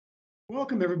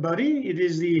Welcome, everybody. It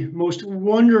is the most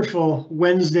wonderful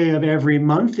Wednesday of every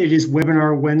month. It is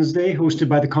Webinar Wednesday, hosted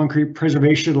by the Concrete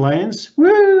Preservation Alliance.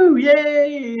 Woo!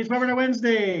 Yay! It's Webinar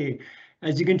Wednesday.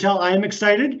 As you can tell, I am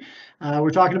excited. We're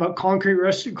talking about concrete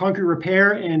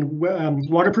repair and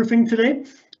waterproofing today.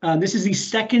 This is the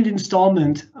second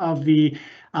installment of the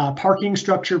parking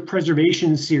structure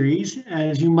preservation series.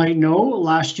 As you might know,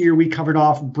 last year we covered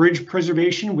off bridge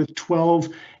preservation with 12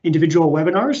 individual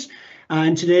webinars.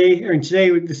 And today,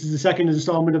 this is the second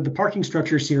installment of the parking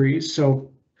structure series. So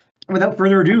without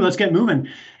further ado, let's get moving.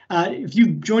 If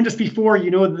you've joined us before, you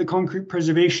know that the Concrete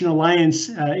Preservation Alliance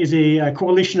is a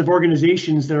coalition of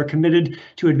organizations that are committed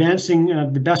to advancing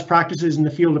the best practices in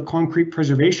the field of concrete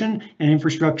preservation and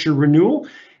infrastructure renewal.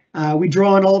 We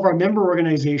draw on all of our member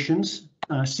organizations,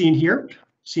 seen here,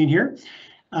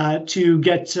 to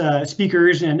get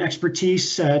speakers and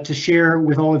expertise to share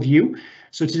with all of you.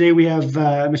 So today we have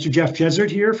Mr. Jeff Jezzard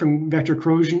here from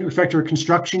Vector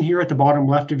Construction here at the bottom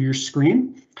left of your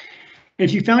screen. And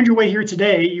if you found your way here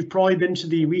today, you've probably been to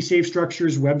the We Save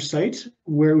Structures website,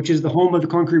 which is the home of the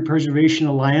Concrete Preservation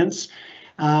Alliance.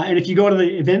 And if you go to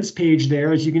the events page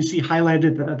there, as you can see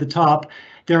highlighted at the top,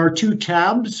 there are two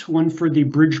tabs, one for the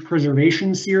Bridge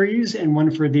Preservation series and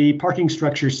one for the Parking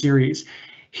Structure series.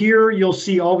 Here you'll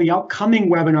see all the upcoming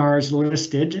webinars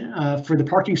listed for the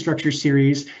Parking Structure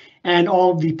series, and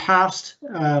all of the past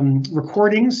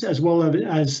recordings, as well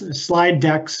as slide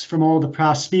decks from all the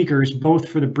past speakers, both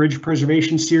for the Bridge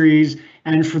Preservation series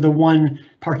and for the one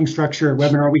parking structure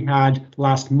webinar we had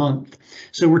last month.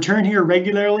 So return here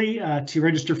regularly to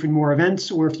register for more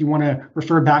events, or if you want to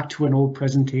refer back to an old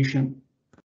presentation.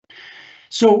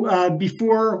 So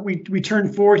before we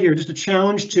turn forward here, just a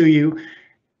challenge to you.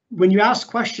 When you ask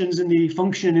questions in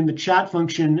the chat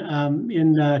function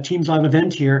in Teams Live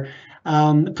event here,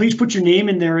 please put your name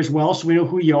in there as well so we know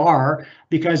who you are,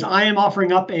 because I am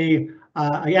offering up a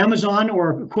Amazon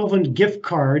or equivalent gift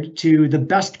card to the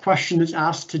best question that's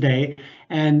asked today,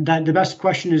 and that the best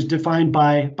question is defined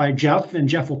by Jeff, and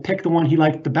Jeff will pick the one he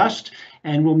liked the best,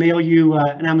 and we'll mail you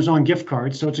an Amazon gift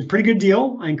card. So it's a pretty good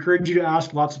deal. I encourage you to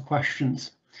ask lots of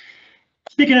questions.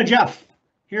 Speaking of Jeff,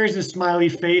 here's his smiley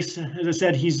face. As I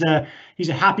said, he's a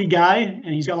happy guy,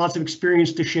 and he's got lots of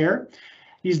experience to share.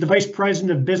 He's the Vice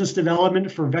President of Business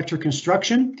Development for Vector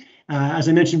Construction. As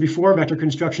I mentioned before, Vector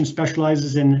Construction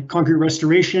specializes in concrete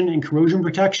restoration and corrosion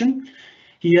protection.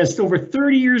 He has over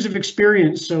 30 years of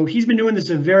experience, so he's been doing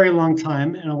this a very long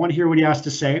time, and I want to hear what he has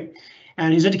to say.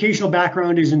 And his educational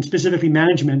background is in specifically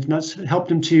management, and that's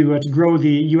helped him to grow the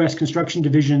U.S. construction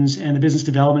divisions and the business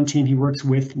development team he works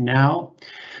with now.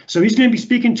 So he's going to be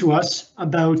speaking to us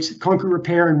about concrete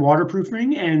repair and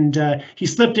waterproofing, and he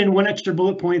slipped in one extra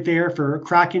bullet point there for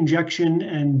crack injection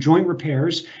and joint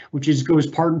repairs, which goes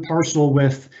part and parcel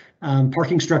with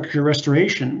parking structure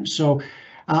restoration. So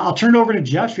I'll turn it over to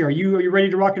Jeff here. Are you ready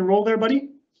to rock and roll there,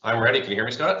 buddy? I'm ready. Can you hear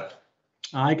me, Scott?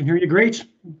 I can hear you great.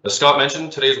 As Scott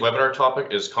mentioned, today's webinar topic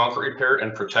is concrete repair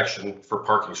and protection for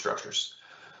parking structures.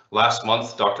 Last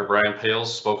month, Dr. Brian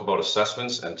Pales spoke about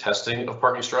assessments and testing of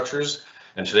parking structures,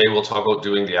 and today we'll talk about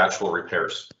doing the actual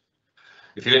repairs.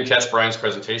 If you didn't catch Brian's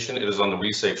presentation, it is on the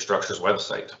We Save Structures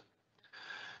website.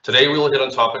 Today we will hit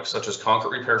on topics such as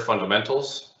concrete repair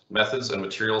fundamentals, methods and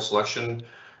material selection,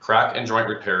 crack and joint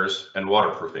repairs, and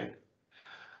waterproofing.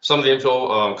 Some of the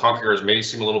info concreters may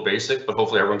seem a little basic, but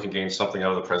hopefully everyone can gain something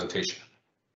out of the presentation.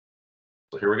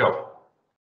 So here we go.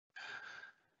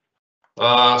 So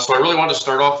I really wanted to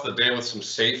start off the day with some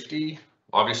safety.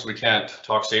 Obviously, we can't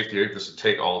talk safety, this would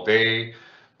take all day,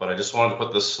 but I just wanted to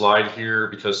put this slide here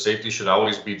because safety should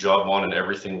always be job one in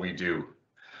everything we do.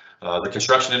 The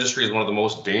construction industry is one of the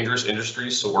most dangerous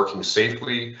industries, so working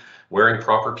safely, wearing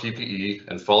proper PPE,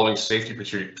 and following safety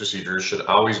procedures should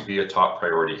always be a top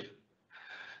priority.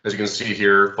 As you can see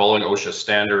here, following OSHA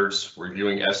standards,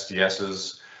 reviewing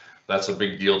SDSs, that's a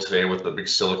big deal today with the big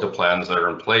silica plans that are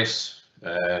in place,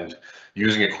 and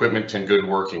using equipment in good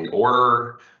working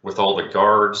order with all the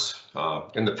guards.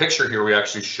 In the picture here, we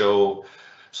actually show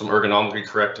some ergonomically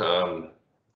correct an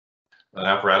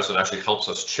apparatus that actually helps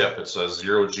us chip. It's a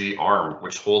 0G arm,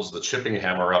 which holds the chipping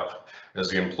hammer up as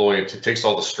the employee. It takes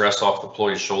all the stress off the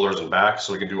employee's shoulders and back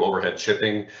so we can do overhead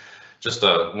chipping. Just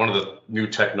one of the new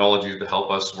technologies to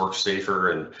help us work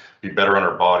safer and be better on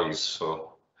our bodies.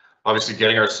 So obviously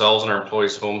getting ourselves and our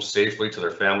employees home safely to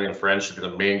their family and friends should be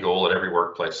the main goal at every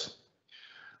workplace.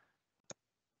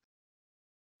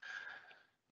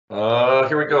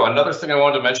 Here we go. Another thing I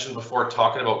wanted to mention before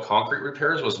talking about concrete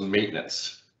repairs was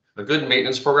maintenance. A good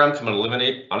maintenance program can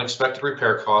eliminate unexpected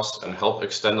repair costs and help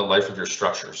extend the life of your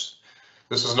structures.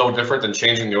 This is no different than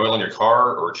changing the oil in your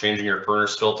car or changing your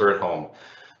furnace filter at home.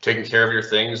 taking care of your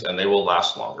things, and they will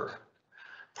last longer.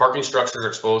 Parking structures are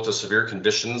exposed to severe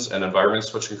conditions and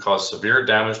environments which can cause severe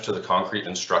damage to the concrete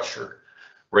and structure.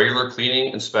 Regular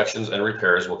cleaning, inspections, and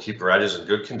repairs will keep garages in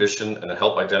good condition and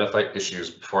help identify issues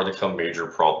before they become major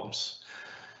problems.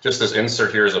 Just this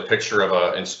insert here is a picture of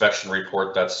an inspection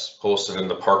report that's posted in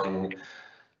the parking,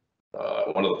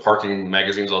 one of the parking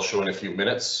magazines I'll show in a few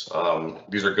minutes.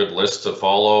 These are good lists to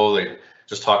follow. They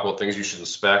just talk about things you should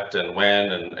inspect and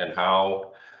when and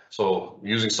how. So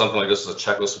using something like this as a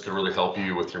checklist can really help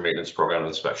you with your maintenance program and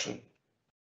inspection.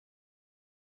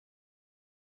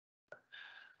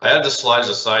 I add this slide as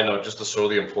a side note just to show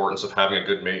the importance of having a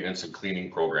good maintenance and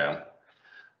cleaning program.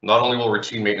 Not only will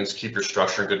routine maintenance keep your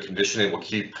structure in good condition, it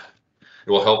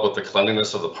will help with the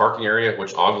cleanliness of the parking area,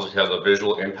 which obviously has a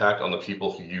visual impact on the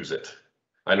people who use it.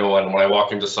 I know when I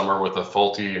walk into somewhere with a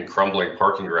faulty and crumbling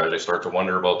parking garage, I start to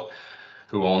wonder about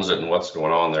who owns it and what's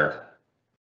going on there.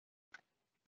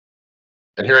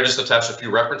 And here I just attached a few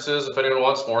references if anyone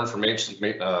wants more information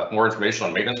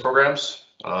on maintenance programs.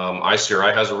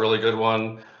 ICRI has a really good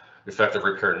one, Effective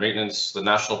Repair and Maintenance. The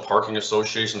National Parking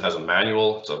Association has a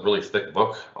manual. It's a really thick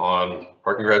book on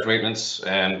parking garage maintenance,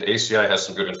 and ACI has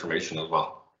some good information as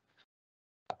well.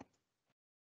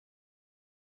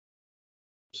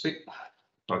 See,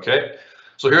 okay,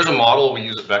 so here's a model we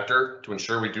use at Vector to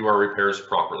ensure we do our repairs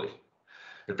properly.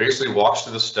 It basically walks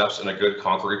through the steps in a good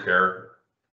concrete repair.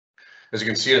 As you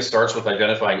can see, it starts with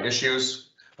identifying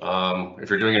issues. If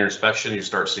you're doing an inspection, you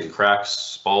start seeing cracks,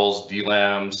 spalls,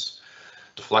 delams,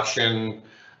 deflection.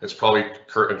 It's probably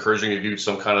encouraging you to do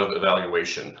some kind of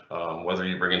evaluation, whether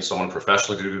you bring in someone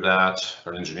professionally to do that,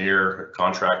 or an engineer, a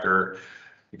contractor.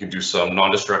 You can do some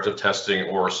non-destructive testing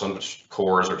or some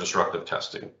cores or destructive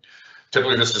testing.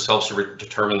 Typically, this just helps you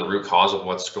determine the root cause of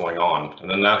what's going on, and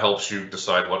then that helps you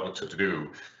decide what to do.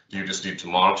 Do you just need to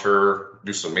monitor,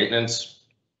 do some maintenance?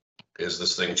 Is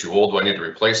this thing too old? Do I need to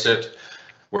replace it?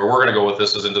 Where we're going to go with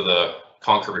this is into the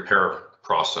concrete repair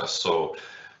process. So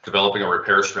developing a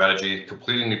repair strategy,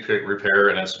 completing the repair,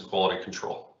 and then some quality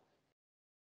control.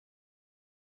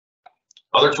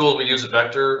 Other tools we use at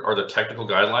Vector are the technical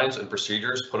guidelines and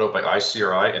procedures put out by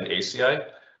ICRI and ACI.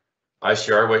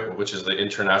 ICRI, which is the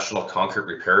International Concrete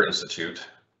Repair Institute,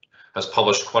 has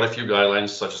published quite a few guidelines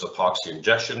such as epoxy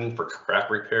injection for crack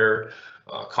repair,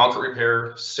 concrete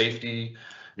repair, safety,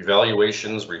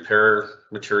 evaluations, repair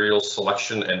materials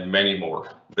selection, and many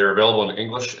more. They're available in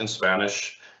English and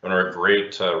Spanish and are a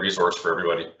great resource for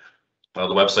everybody. The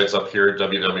website's up here,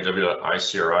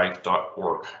 www.icri.org.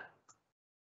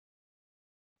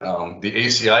 The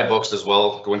ACI books as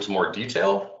well go into more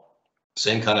detail.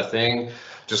 Same kind of thing,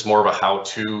 just more of a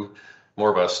how-to,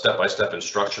 more of a step-by-step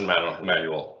instruction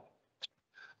manual.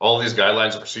 All of these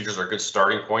guidelines and procedures are a good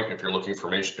starting point if you're looking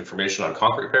for information on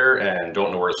concrete repair and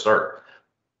don't know where to start.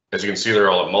 As you can see, there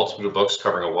are a multitude of books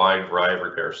covering a wide variety of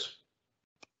repairs.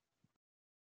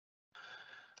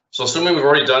 So assuming we've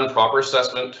already done proper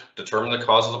assessment, determined the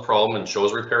cause of the problem, and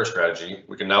chose a repair strategy,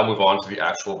 we can now move on to the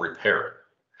actual repair.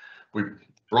 We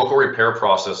broke a repair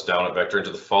process down at Vector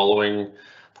into the following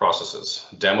processes: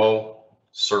 demo,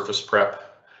 surface prep,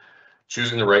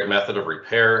 choosing the right method of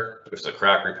repair, if it's a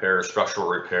crack repair, structural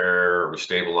repair,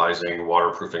 restabilizing,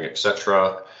 waterproofing,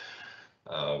 etc.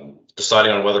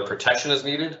 Deciding on whether protection is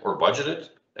needed or budgeted,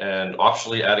 and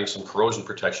optionally adding some corrosion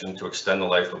protection to extend the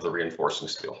life of the reinforcing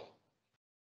steel.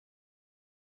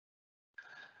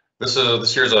 This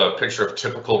here's a picture of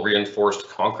typical reinforced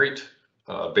concrete.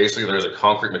 Basically, there's a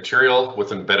concrete material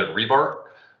with embedded rebar,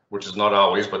 which is not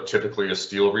always, but typically a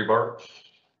steel rebar.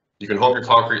 You can hope your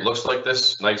concrete looks like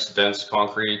this: nice, dense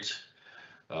concrete,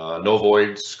 no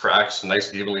voids, cracks,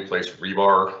 nice evenly placed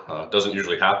rebar. Doesn't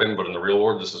usually happen, but in the real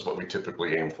world, this is what we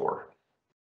typically aim for.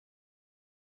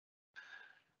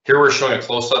 Here we're showing a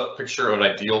close-up picture of an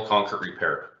ideal concrete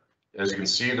repair. As you can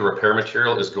see, the repair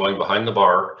material is going behind the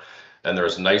bar, and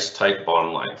there's a nice tight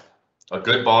bond line. A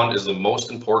good bond is the most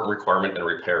important requirement in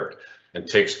repair and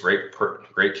takes great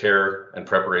care and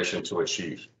preparation to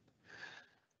achieve.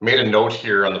 Made a note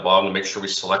here on the bottom to make sure we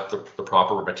select the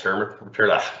proper repair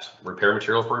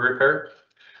material for repair.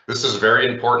 This is very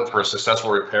important for a successful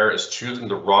repair, as choosing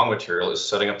the wrong material is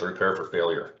setting up the repair for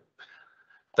failure.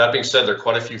 That being said, there are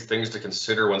quite a few things to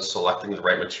consider when selecting the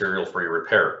right material for your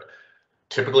repair.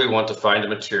 Typically, you want to find a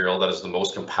material that is the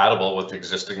most compatible with the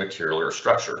existing material or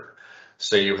structure.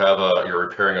 Say you have you're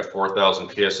repairing a 4,000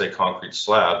 PSI concrete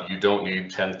slab, you don't need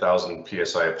 10,000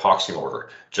 PSI epoxy mortar.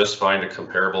 Just find a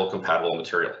comparable, compatible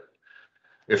material.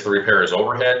 If the repair is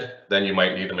overhead, then you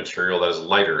might need a material that is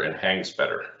lighter and hangs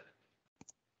better.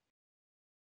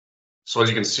 So as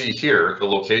you can see here, the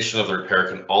location of the repair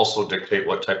can also dictate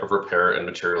what type of repair and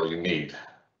material you need.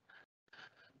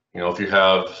 You know, if you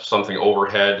have something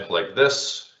overhead like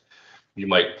this, you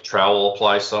might trowel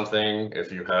apply something.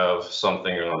 If you have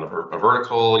something on a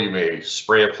vertical, you may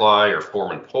spray apply or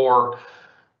form and pour.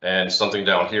 And something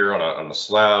down here on a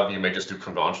slab, you may just do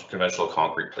conventional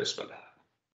concrete placement.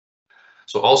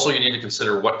 So also you need to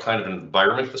consider what kind of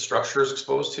environment the structure is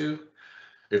exposed to.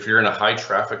 If you're in a high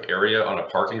traffic area on a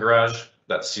parking garage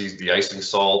that sees de-icing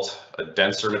salt, a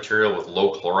denser material with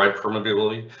low chloride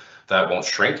permeability that won't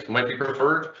shrink might be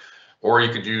preferred, or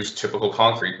you could use typical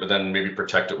concrete, but then maybe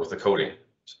protect it with a coating.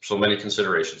 So many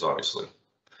considerations, obviously.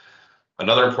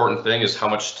 Another important thing is how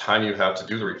much time you have to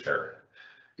do the repair.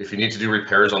 If you need to do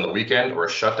repairs on the weekend or a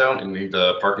shutdown and need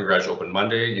the parking garage open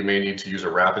Monday, you may need to use a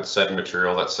rapid setting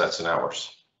material that sets in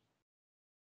hours.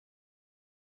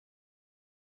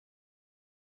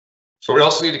 So we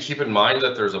also need to keep in mind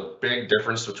that there's a big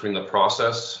difference between the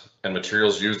process and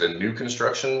materials used in new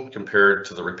construction compared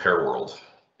to the repair world.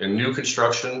 In new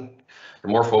construction,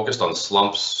 you're more focused on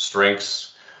slumps,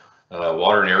 strengths,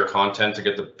 water and air content to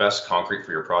get the best concrete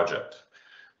for your project.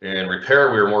 In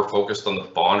repair, we are more focused on the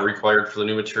bond required for the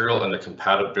new material and the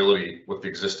compatibility with the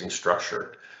existing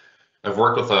structure. I've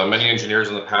worked with many engineers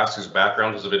in the past whose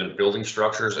background has been in building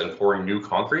structures and pouring new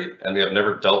concrete, and they have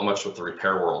never dealt much with the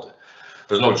repair world.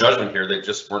 There's no judgment here, they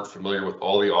just weren't familiar with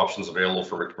all the options available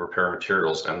for repair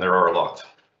materials, and there are a lot.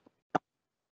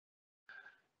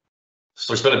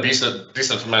 So we spent a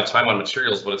decent amount of time on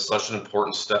materials, but it's such an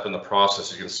important step in the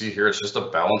process. You can see here, it's just a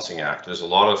balancing act. There's a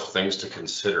lot of things to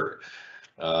consider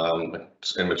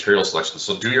in material selection.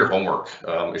 So do your homework.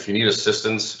 If you need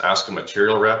assistance, ask a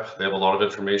material rep. They have a lot of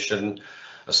information.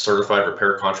 A certified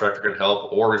repair contractor can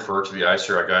help, or refer to the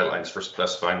ICRI guidelines for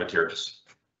specifying materials.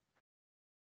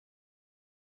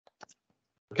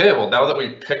 Okay, well, now that we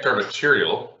picked our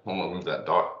material, I'm gonna move that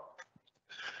dot.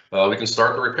 We can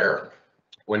start the repair.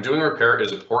 When doing repair, it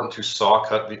is important to saw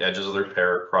cut the edges of the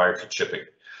repair prior to chipping.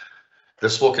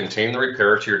 This will contain the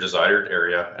repair to your desired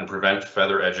area and prevent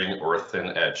feather edging or a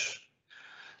thin edge.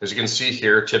 As you can see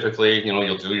here, typically,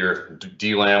 you'll do your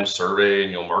DLAM survey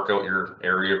and you'll mark out your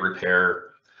area of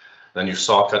repair. Then you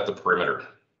saw cut the perimeter.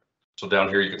 So down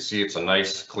here, you can see it's a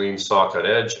nice clean saw cut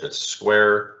edge. It's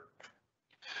square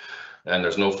and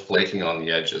there's no flaking on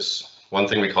the edges. One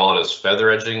thing we call it is feather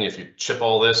edging. If you chip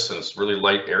all this and it's really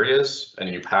light areas and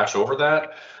you patch over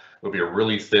that, it'll be a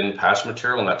really thin patch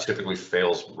material and that typically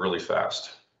fails really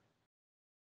fast.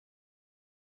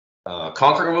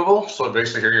 Concrete removal. So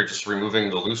basically here you're just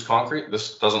removing the loose concrete.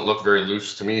 This doesn't look very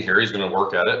loose to me here. He's going to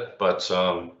work at it, but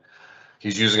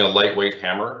he's using a lightweight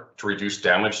hammer to reduce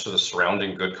damage to the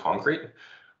surrounding good concrete.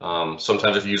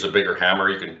 Sometimes if you use a bigger hammer,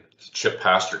 you can chip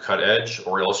past your cut edge,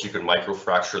 or else you can micro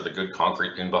fracture the good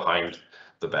concrete in behind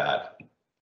the bad.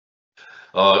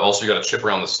 Also, you got to chip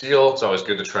around the steel. It's always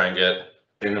good to try and get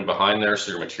in and behind there so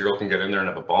your material can get in there and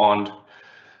have a bond.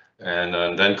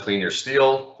 And then clean your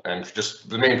steel. And just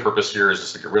the main purpose here is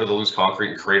just to get rid of the loose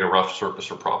concrete and create a rough surface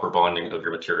for proper bonding of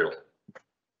your material.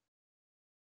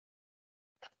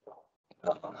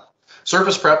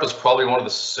 Surface prep is probably one of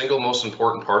the single most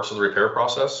important parts of the repair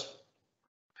process.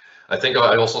 I think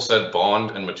I also said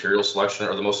bond and material selection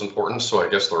are the most important, so I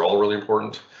guess they're all really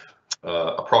important.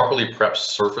 A properly prepped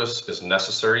surface is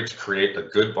necessary to create a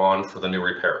good bond for the new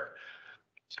repair.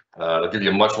 It'll give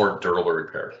you a much more durable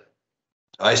repair.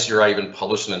 ICRI even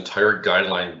published an entire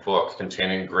guideline book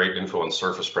containing great info on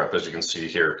surface prep, as you can see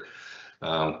here.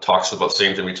 Talks about the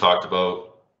same thing we talked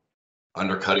about,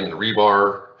 undercutting the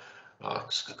rebar,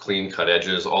 clean cut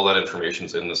edges, all that information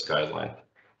is in this guideline.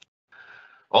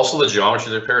 Also, the geometry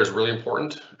of the repair is really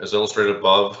important. As illustrated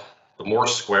above, the more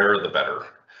square, the better.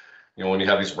 When you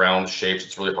have these round shapes,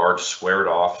 it's really hard to square it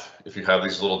off. If you have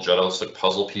these little jutouts like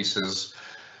puzzle pieces,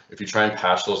 if you try and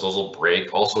patch those will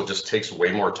break. Also, it just takes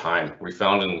way more time. We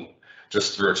found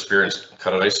just through experience,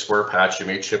 cut a nice square patch, you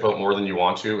may chip out more than you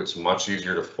want to. It's much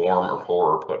easier to form or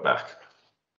pour or put back.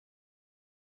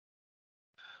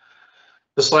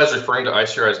 This slide is referring to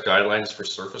ICRI's guidelines for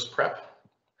surface prep.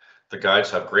 The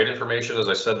guides have great information, as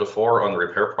I said before, on the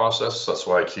repair process. That's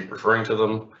why I keep referring to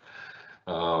them.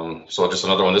 So just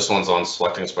another one. This one's on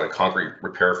selecting concrete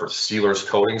repair for sealers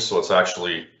coatings. So it's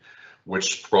actually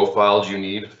which profiles you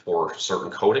need for certain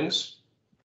coatings.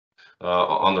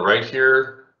 On the right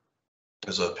here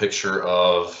is a picture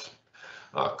of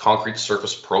concrete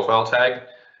surface profile tag,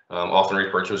 often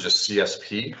referred to as just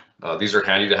CSP. These are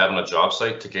handy to have on a job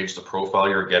site to gauge the profile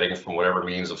you're getting from whatever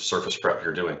means of surface prep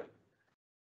you're doing.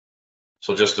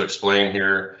 So just to explain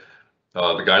here,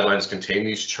 the guidelines contain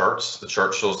these charts. The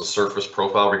chart shows the surface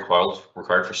profile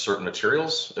required for certain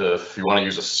materials. If you want to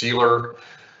use a sealer,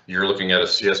 you're looking at a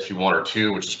CSP 1 or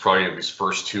 2, which is probably these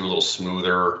first two a little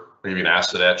smoother, maybe an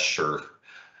acid etch or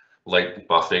light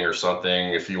buffing or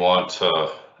something. If you want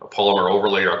a polymer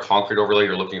overlay or a concrete overlay,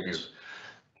 you're looking at these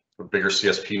bigger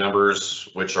CSP numbers,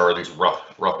 which are these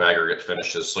rough aggregate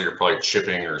finishes. So you're probably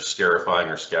chipping or scarifying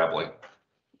or scabbling.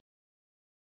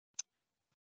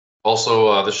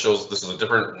 Also, this is a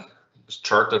different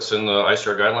chart that's in the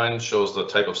ICR guidelines, shows the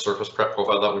type of surface prep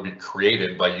profile that would be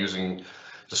created by using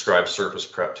described surface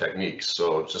prep techniques.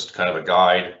 So just kind of a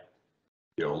guide.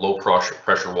 Low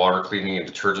pressure water cleaning and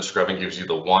detergent scrubbing gives you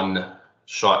the one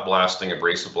shot blasting,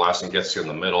 abrasive blasting gets you in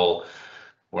the middle.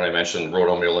 When I mentioned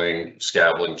rotomilling,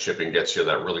 scabbling, chipping gets you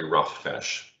that really rough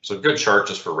finish. So good chart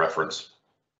just for reference.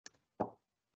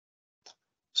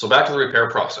 So back to the repair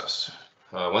process.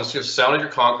 Once you've sounded your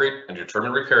concrete and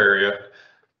determined repair area,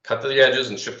 cut to the edges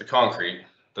and chip the concrete,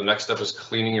 the next step is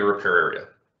cleaning your repair area.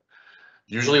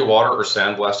 Usually water or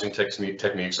sandblasting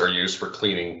techniques are used for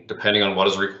cleaning depending on what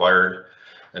is required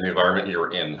and the environment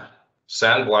you're in.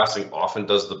 Sandblasting often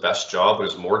does the best job, but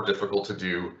is more difficult to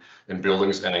do in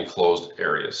buildings and enclosed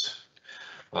areas.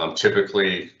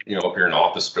 Typically, if you're in an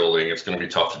office building, it's going to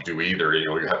be tough to do either.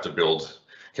 You have to build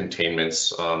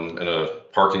containments. In a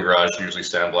parking garage, usually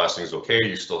sandblasting is okay.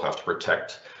 You still have to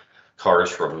protect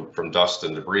cars from dust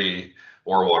and debris,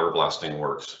 or water blasting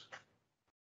works.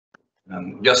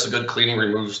 Yes, a good cleaning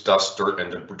removes dust, dirt,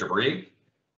 and debris,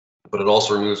 but it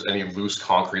also removes any loose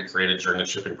concrete created during the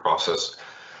chipping process,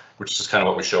 which is kind of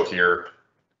what we show here.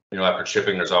 After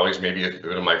chipping, there's always maybe a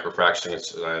bit of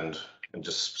microfracturing and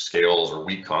just scales or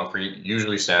weak concrete.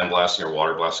 Usually sandblasting or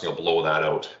water blasting will blow that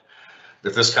out.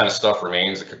 If this kind of stuff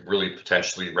remains, it could really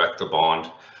potentially wreck the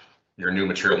bond. Your new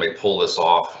material may pull this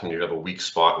off and you have a weak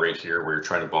spot right here where you're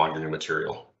trying to bond your new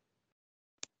material.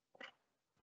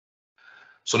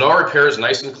 So now our repair is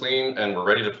nice and clean and we're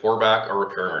ready to pour back our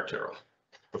repair material.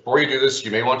 Before you do this,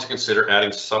 you may want to consider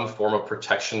adding some form of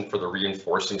protection for the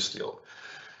reinforcing steel.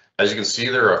 As you can see,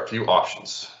 there are a few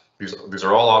options. These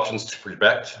are all options to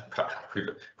protect,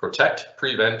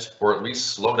 prevent, or at least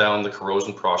slow down the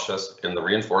corrosion process in the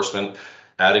reinforcement,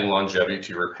 adding longevity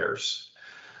to your repairs.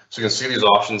 So you can see these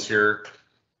options here.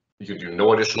 You can do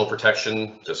no additional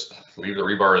protection, just leave the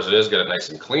rebar as it is, get it nice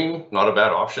and clean. Not a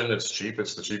bad option, it's cheap,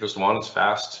 it's the cheapest one, it's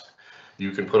fast.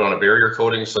 You can put on a barrier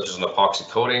coating, such as an epoxy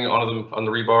coating on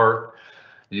the rebar.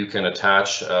 You can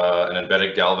attach an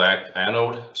embedded galvanic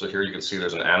anode. So here you can see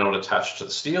there's an anode attached to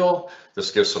the steel. This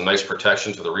gives some nice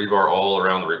protection to the rebar all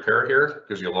around the repair here,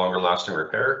 gives you a longer lasting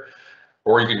repair.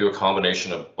 Or you can do a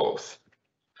combination of both.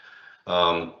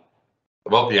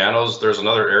 About the anodes, there's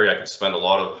another area I could spend a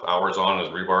lot of hours on is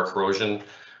rebar corrosion.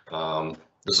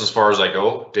 This is as far as I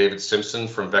go. David Simpson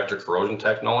from Vector Corrosion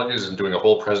Technologies is doing a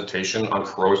whole presentation on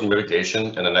corrosion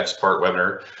mitigation in the next part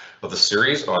webinar of the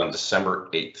series on December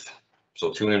 8th.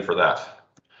 So tune in for that.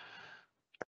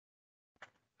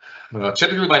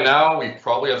 Typically by now, we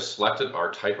probably have selected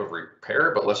our type of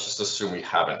repair, but let's just assume we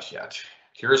haven't yet.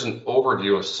 Here's an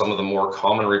overview of some of the more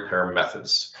common repair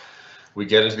methods. We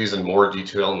get into these in more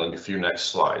detail in a few next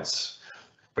slides.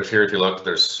 But here, if you look,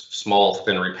 there's small,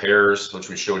 thin repairs, which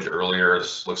we showed you earlier.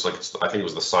 This looks like I think it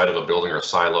was the side of a building or a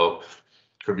silo.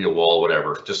 Could be a wall,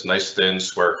 whatever. Just nice, thin,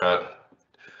 square cut.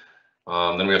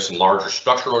 Then we have some larger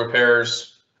structural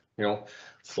repairs.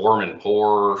 Form and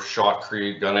pour,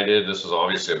 shotcrete, gunnited. This is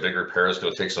obviously a big repair. It's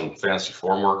going to take some fancy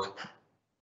form work.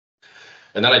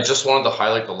 And then I just wanted to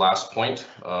highlight the last point.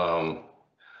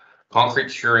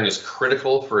 Concrete curing is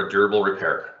critical for a durable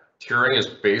repair. Curing is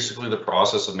basically the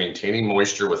process of maintaining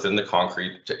moisture within the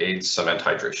concrete to aid cement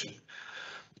hydration.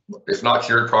 If not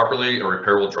cured properly, a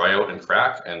repair will dry out and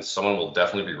crack, and someone will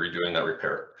definitely be redoing that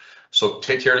repair. So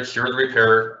take care to cure the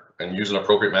repair and use an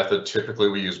appropriate method. Typically,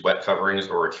 we use wet coverings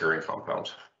or a curing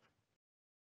compound.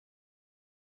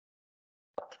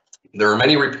 There are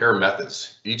many repair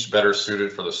methods, each better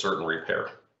suited for the certain repair.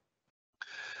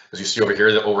 As you see over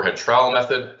here, the overhead trowel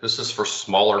method. This is for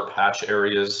smaller patch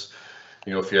areas.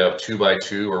 If you have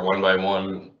 2x2 or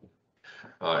 1x1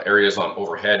 areas on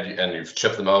overhead and you've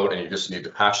chipped them out and you just need to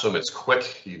patch them, it's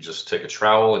quick. You just take a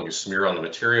trowel and you smear on the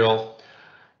material.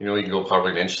 You can go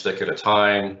probably an inch thick at a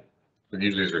time.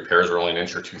 Usually these repairs are only an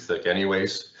inch or two thick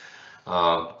anyways.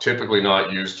 Typically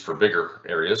not used for bigger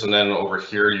areas. And then over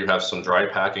here you have some dry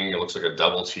packing. It looks like a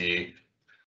double T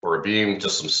or a beam,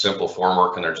 just some simple form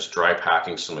work, and they're just dry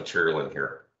packing some material in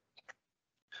here.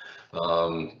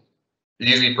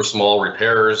 Easy for small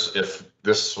repairs. If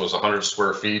this was 100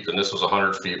 square feet and this was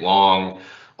 100 feet long,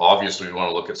 obviously we want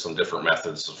to look at some different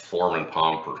methods of form and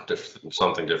pump or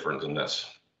something different than this.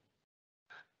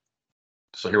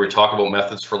 So here we talk about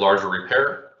methods for larger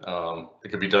repair. It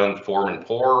could be done form and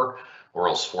pour or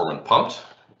else form and pumped.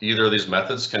 Either of these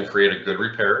methods can create a good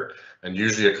repair, and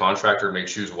usually a contractor may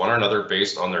choose one or another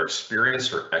based on their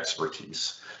experience or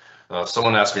expertise.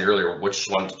 Someone asked me earlier which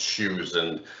one to choose,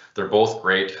 and they're both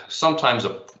great. Sometimes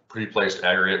a pre-placed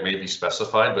aggregate may be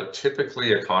specified, but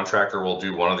typically a contractor will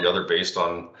do one or the other based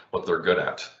on what they're good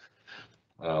at.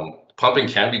 Pumping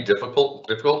can be difficult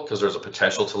because there's a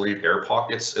potential to leave air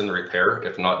pockets in the repair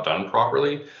if not done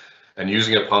properly. And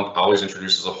using a pump always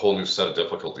introduces a whole new set of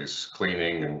difficulties,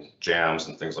 cleaning and jams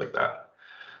and things like that.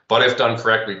 But if done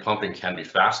correctly, pumping can be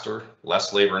faster,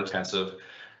 less labor intensive,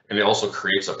 and it also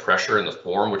creates a pressure in the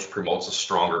form which promotes a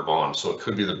stronger bond. So it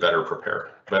could be the better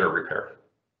repair.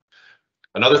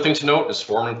 Another thing to note is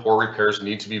form and pour repairs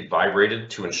need to be vibrated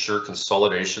to ensure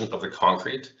consolidation of the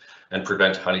concrete and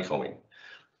prevent honeycombing.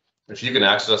 If you can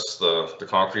access the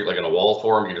concrete like in a wall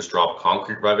form, you just drop a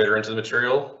concrete vibrator into the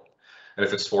material. And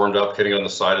if it's formed up, hitting on the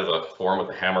side of a form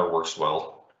with a hammer works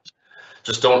well.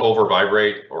 Just don't over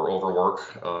vibrate or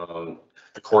overwork.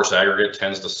 The coarse aggregate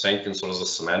tends to sink and so does the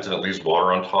cement, and it leaves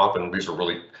water on top, and these are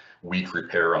really weak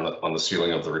repair on the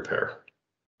ceiling of the repair.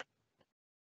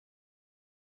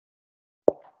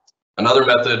 Another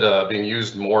method being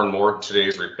used more and more in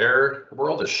today's repair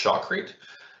world is shotcrete.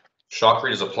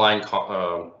 Shotcrete is applying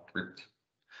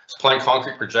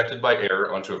concrete projected by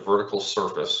air onto a vertical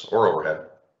surface or overhead.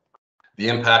 The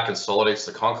impact consolidates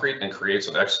the concrete and creates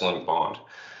an excellent bond.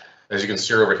 As you can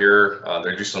see over here,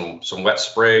 they do some wet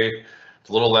spray,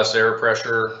 a little less air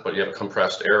pressure, but you have a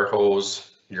compressed air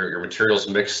hose. Your material's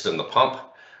mixed in the pump.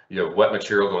 You have wet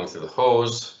material going through the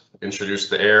hose, introduce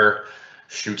the air,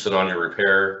 shoots it on your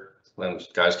repair, then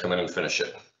guys come in and finish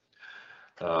it.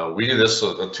 We do this,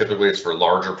 typically it's for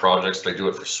larger projects. They do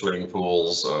it for swimming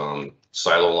pools,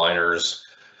 silo liners.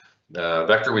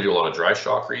 Vector, we do a lot of dry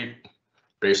shotcrete.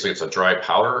 Basically, it's a dry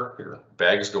powder. Your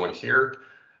bags go in here,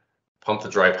 pump the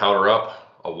dry powder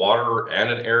up, a water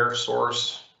and an air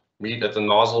source meet at the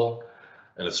nozzle,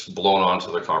 and it's blown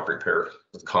onto the concrete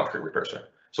repair.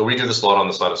 So we do this a lot on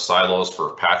the side of silos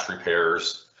for patch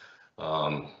repairs,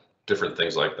 different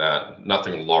things like that.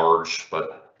 Nothing large,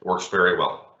 but works very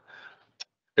well.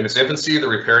 In its infancy, the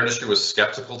repair industry was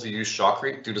skeptical to use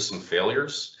shotcrete due to some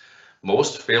failures.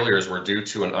 Most failures were due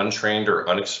to an untrained or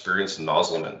unexperienced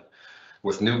nozzleman.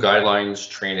 With new guidelines,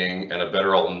 training, and a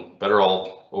better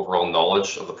overall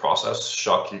knowledge of the process,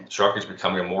 shotcrete is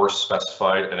becoming a more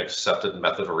specified and accepted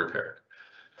method of repair.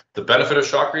 The benefit of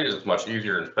shotcrete is it's much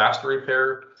easier and faster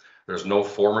repair. There's no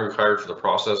forming required for the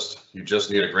process. You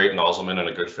just need a great nozzleman and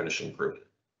a good finishing crew.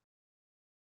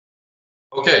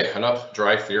 Okay, enough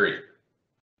dry theory.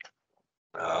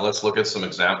 Let's look at some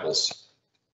examples.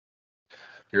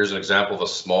 Here's an example of a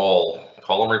small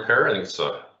column repair. I think it's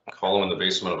a column in the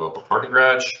basement of a parking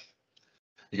garage.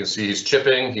 You can see he's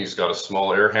chipping. He's got a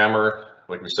small air hammer,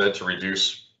 like we said, to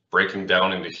reduce breaking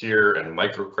down into here and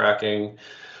micro cracking.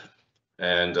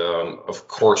 And of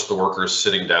course, the worker is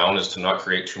sitting down is to not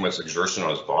create too much exertion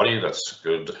on his body. That's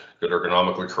good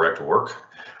ergonomically correct work.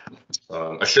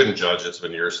 I shouldn't judge. It's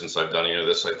been years since I've done any of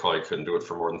this. I probably couldn't do it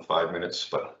for more than 5 minutes,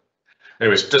 but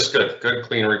anyways, just good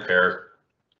clean repair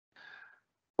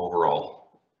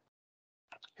overall.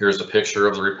 Here's a picture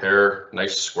of the repair,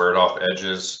 nice squared off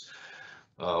edges.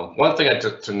 One thing I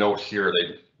took to note here,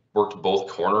 they worked both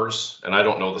corners, and I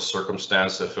don't know the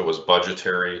circumstance if it was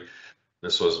budgetary.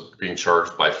 This was being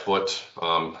charged by foot.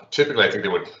 Typically, I think they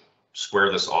would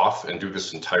square this off and do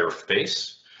this entire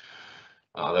face.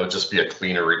 That would just be a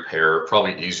cleaner repair,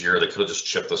 probably easier. They could have just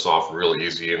chipped this off real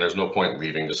easy, and there's no point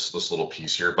leaving this little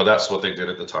piece here, but that's what they did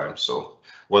at the time. So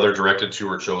whether directed to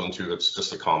or chosen to, that's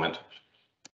just a comment.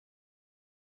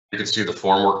 You can see the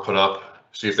formwork put up.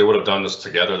 See, if they would have done this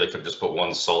together, they could just put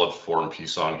one solid form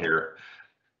piece on here.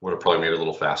 Would have probably made it a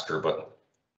little faster, but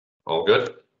all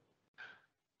good.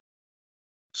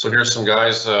 So here's some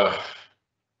guys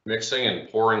mixing and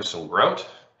pouring some grout.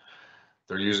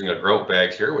 They're using a grout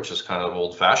bag here, which is kind of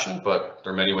old fashioned, but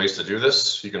there are many ways to do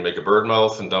this. You can make a bird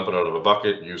mouth and dump it out of a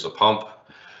bucket, use a pump.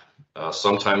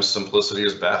 Sometimes simplicity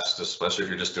is best, especially if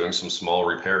you're just doing some small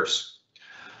repairs.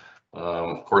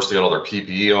 Of course, they got all their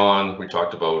PPE on. We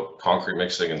talked about concrete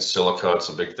mixing and silica. It's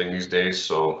a big thing these days,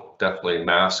 so definitely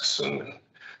masks and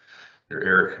your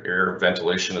air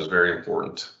ventilation is very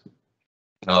important.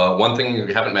 One thing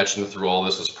we haven't mentioned through all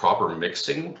this is proper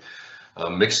mixing.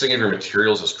 Mixing of your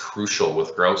materials is crucial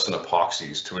with grouts and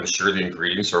epoxies to ensure the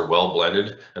ingredients are well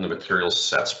blended and the material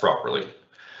sets properly.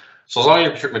 So as long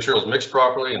as your material is mixed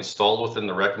properly, installed within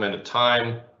the recommended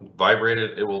time,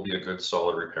 vibrated, it will be a good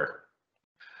solid repair.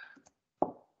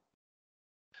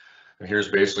 And here's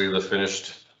basically the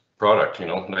finished product, you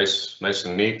know, nice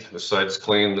and neat. The side's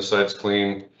clean, the side's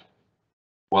clean.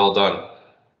 Well done.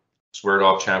 squared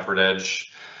off chamfered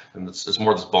edge, and it's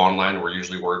more this bond line we're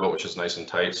usually worried about, which is nice and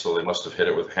tight. So they must have hit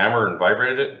it with a hammer and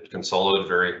vibrated it, consolidated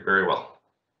very, very well.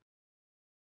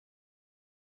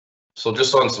 So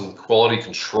just on some quality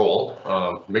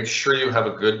control, make sure you have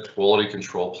a good quality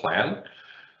control plan.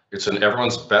 It's in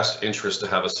everyone's best interest to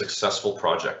have a successful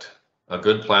project. A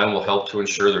good plan will help to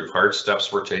ensure the required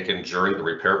steps were taken during the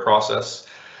repair process,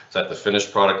 that the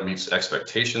finished product meets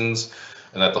expectations,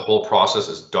 and that the whole process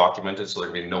is documented so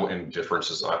there can be no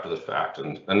indifferences after the fact.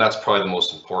 And that's probably the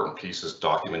most important piece, is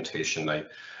documentation.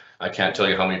 I can't tell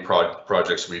you how many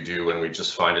projects we do and we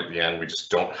just find at the end we just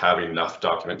don't have enough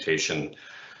documentation.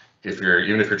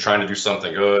 Even if you're trying to do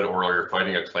something good, or you're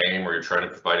fighting a claim, or you're trying to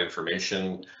provide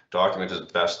information, document as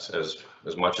best as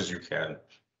much as you can.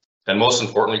 And most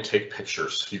importantly, take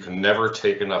pictures. You can never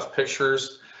take enough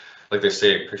pictures. Like they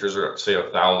say, pictures are, say,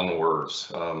 1,000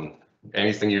 words.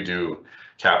 Anything you do,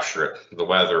 capture it. The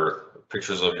weather,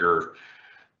 pictures of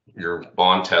your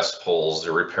bond test holes,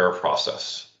 the repair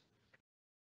process.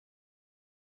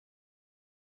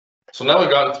 So now we've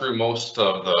gotten through most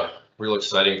of the real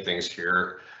exciting things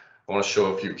here. I want to show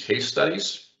a few case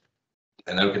studies,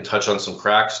 and then we can touch on some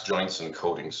cracks, joints, and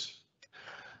coatings.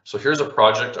 So here's a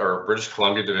project our British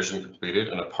Columbia division completed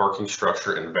in a parking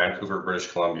structure in Vancouver,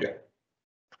 British Columbia.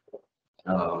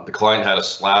 The client had a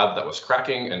slab that was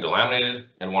cracking and delaminated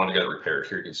and wanted to get it repaired.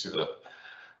 Here you can see the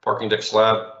parking deck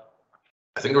slab.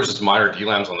 I think there was just minor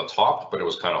delams on the top, but it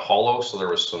was kind of hollow, so there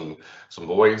was some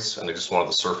voids, and they just wanted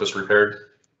the surface repaired.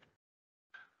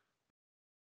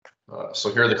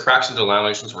 So here the cracks and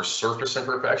delaminations were surface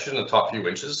imperfection in the top few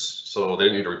inches, so they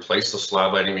didn't need to replace the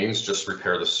slab by any means, just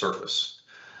repair the surface.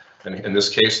 And in this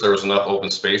case, there was enough open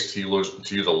space to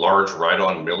use a large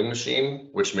ride-on milling machine,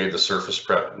 which made the surface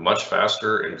prep much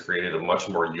faster and created a much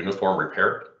more uniform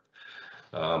repair.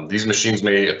 These machines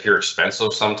may appear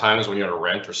expensive sometimes when you want to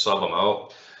rent or sub them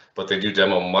out, but they do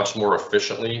demo much more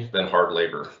efficiently than hard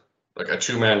labor. Like a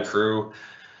 2-man crew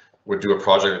would do a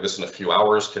project like this in a few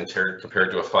hours compared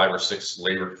to a 5 or 6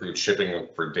 labor crew chipping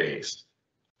for days.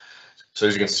 So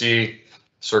as you can see,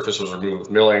 surface was removed with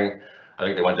milling. I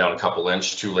think they went down a couple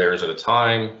inch, 2 layers at a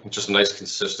time. Just a nice,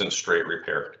 consistent, straight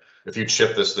repair. If you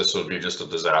chip this would be just a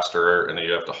disaster, and then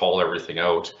you have to haul everything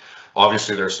out.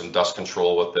 Obviously, there's some dust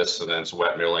control with this, and then it's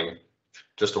wet milling.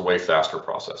 Just a way faster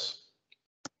process.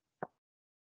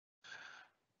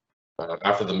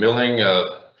 After the milling,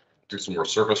 do some more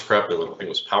surface prep. I think it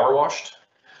was power washed.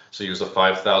 So use a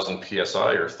 5,000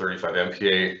 PSI or 35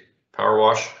 MPa power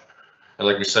wash. And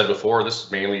like we said before, this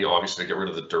is mainly obviously to get rid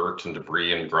of the dirt and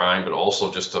debris and grime, but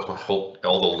also just to pull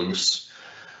all the loose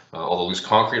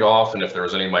concrete off. And if there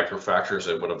was any microfractures,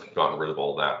 it would have gotten rid of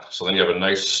all that. So then you have a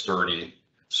nice sturdy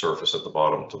surface at the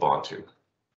bottom to bond to.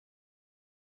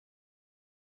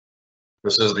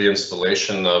 This is the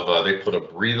installation of, they put a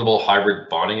breathable hybrid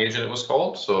bonding agent, it was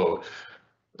called. So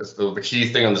the key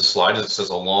thing on this slide is it says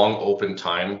a long open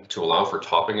time to allow for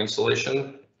topping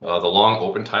installation. The long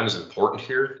open time is important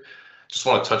here. Just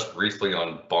want to touch briefly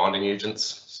on bonding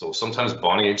agents. So sometimes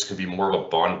bonding agents can be more of a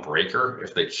bond breaker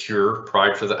if they cure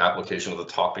prior to the application of the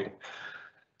topping.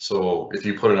 So if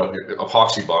you put an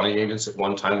epoxy bonding agents at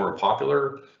one time were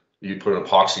popular, you'd put an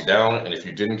epoxy down, and if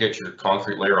you didn't get your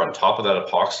concrete layer on top of that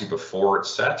epoxy before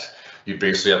it's set, you'd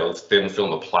basically have a thin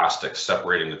film of plastic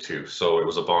separating the two. So it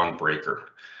was a bond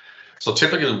breaker. So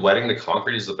typically wetting the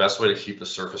concrete is the best way to keep the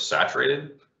surface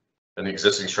saturated, and the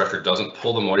existing structure doesn't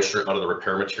pull the moisture out of the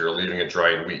repair material, leaving it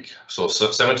dry and weak. So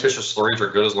cementitious slurries are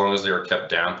good as long as they are kept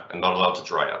damp and not allowed to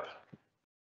dry up.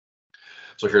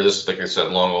 So here, this is, like I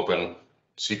said, long open,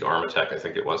 Seek Armatech, I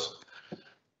think it was.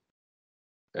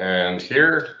 And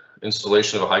here,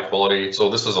 installation of a high quality. So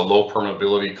this is a low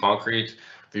permeability concrete.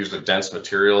 They used a dense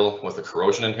material with a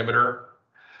corrosion inhibitor.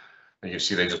 And you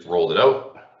see they just rolled it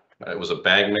out. It was a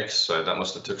bag mix. That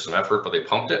must have took some effort, but they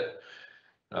pumped it.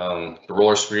 The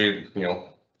roller screed,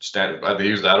 standard. They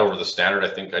use that over the standard. I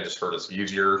think I just heard it's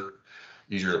easier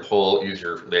to pull,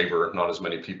 easier labor, not as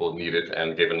many people needed,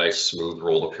 and gave a nice smooth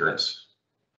rolled appearance.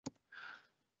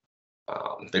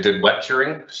 They did wet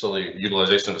curing, so the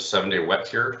utilization of a 7-day wet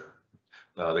cure.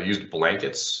 They used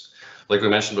blankets. Like we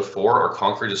mentioned before, our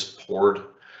concrete is poured.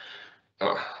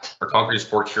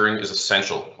 Curing is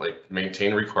essential. Like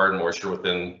maintain required moisture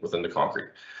within the concrete.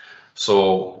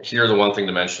 So here, the one thing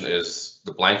to mention is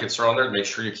the blankets are on there. Make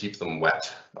sure you keep them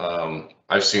wet.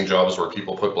 I've seen jobs where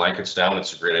people put blankets down.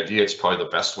 It's a great idea. It's probably the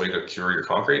best way to cure your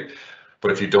concrete.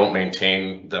 But if you don't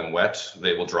maintain them wet,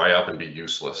 they will dry up and be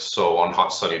useless. So on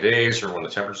hot sunny days or when the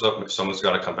temperature's up, someone's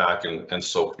got to come back and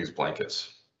soak these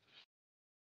blankets.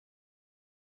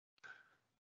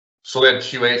 So they had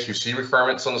QA, QC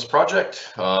requirements on this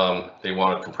project. They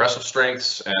wanted compressive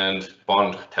strengths and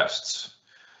bond tests.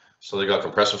 So they got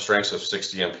compressive strengths of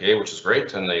 60 MPa, which is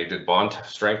great, and they did bond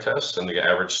strength tests, and they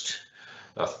averaged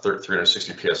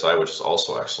 360 PSI, which is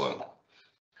also excellent.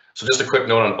 So just a quick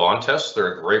note on bond tests.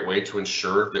 They're a great way to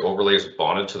ensure the overlay is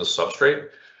bonded to the substrate.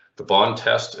 The bond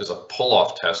test is a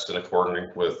pull-off test in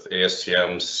accordance with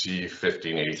ASTM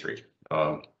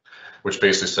C1583, which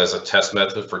basically says a test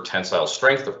method for tensile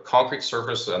strength of concrete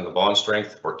surface and the bond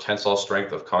strength or tensile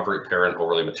strength of concrete parent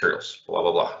overlay materials, blah,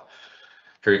 blah, blah.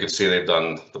 Here you can see they've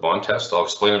done the bond test. I'll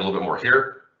explain it a little bit more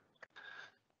here.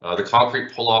 The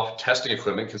concrete pull-off testing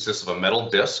equipment consists of a metal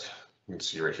disc, you can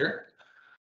see right here,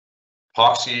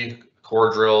 epoxy,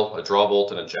 core drill, a draw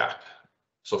bolt, and a jack.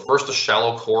 So first, a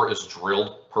shallow core is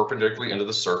drilled perpendicularly into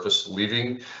the surface,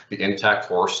 leaving the intact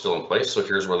core still in place. So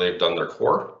here's where they've done their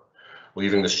core,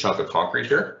 leaving this chunk of concrete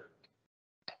here.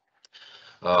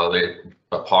 They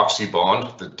epoxy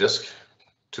bond the disc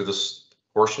to this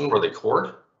portion where they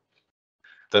cored.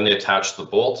 Then they attach the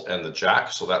bolt and the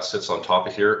jack, so that sits on top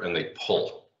of here, and they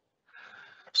pull.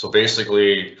 So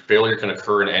basically, failure can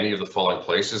occur in any of the following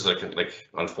places.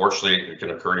 Unfortunately, it can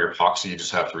occur in your epoxy. You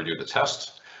just have to redo the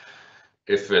test.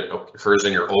 If it occurs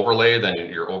in your overlay, then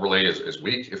your overlay is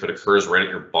weak. If it occurs right at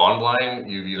your bond line,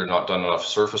 you've either not done enough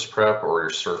surface prep or your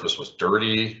surface was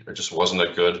dirty. It just wasn't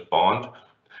a good bond.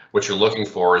 What you're looking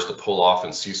for is to pull off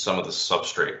and see some of the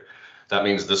substrate. That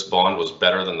means this bond was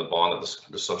better than the bond that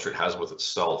the substrate has with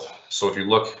itself. So if you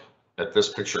look at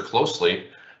this picture closely,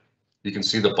 you can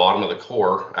see the bottom of the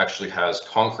core actually has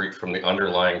concrete from the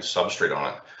underlying substrate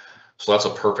on it. So that's a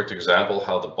perfect example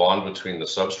how the bond between the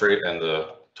substrate and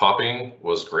the topping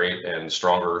was great and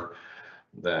stronger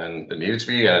than it needed to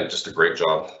be, and just a great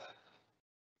job.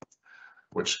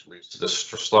 Which leads to this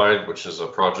slide, which is a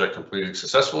project completed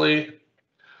successfully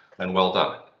and well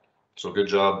done. So good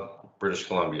job, British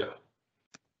Columbia.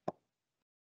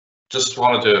 Just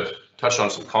wanted to touch on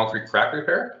some concrete crack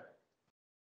repair.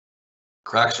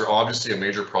 Cracks are obviously a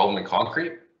major problem in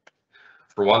concrete.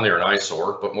 For one, they're an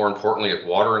eyesore, but more importantly, if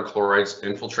water and chlorides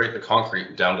infiltrate the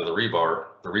concrete down to the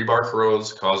rebar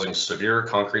corrodes, causing severe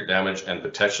concrete damage and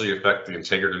potentially affect the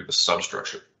integrity of the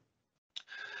substructure.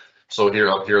 So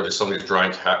up here, there's some of these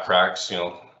drying cracks,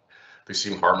 they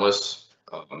seem harmless.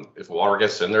 If water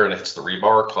gets in there and it hits the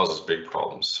rebar, it causes big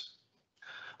problems.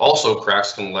 Also,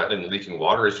 cracks can let in leaking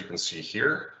water, as you can see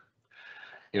here.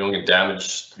 It can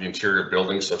damage the interior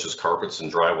buildings such as carpets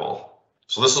and drywall.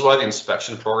 So this is why the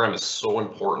inspection program is so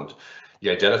important.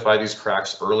 You identify these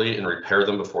cracks early and repair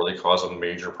them before they cause a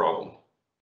major problem.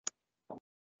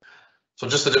 So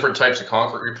just the different types of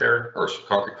concrete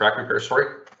crack repair, sorry.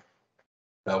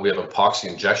 We have epoxy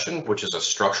injection, which is a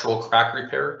structural crack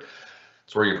repair.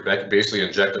 It's where you basically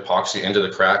inject epoxy into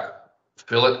the crack,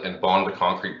 fill it, and bond the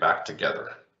concrete back together.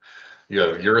 You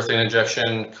have urethane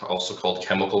injection, also called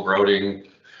chemical grouting.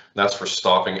 That's for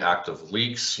stopping active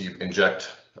leaks. You inject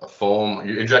a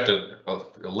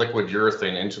liquid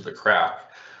urethane into the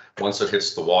crack. Once it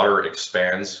hits the water, it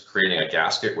expands, creating a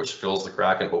gasket which fills the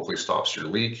crack and hopefully stops your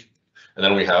leak. And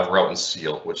then we have route and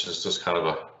seal, which is just kind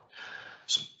of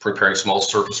preparing small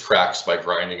surface cracks by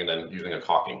grinding and then using a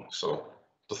caulking. So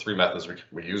the three methods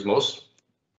we use most.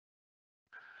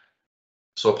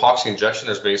 So epoxy injection,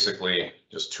 there's basically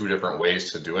just two different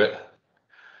ways to do it.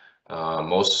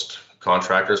 Most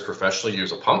contractors professionally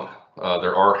use a pump.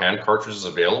 There are hand cartridges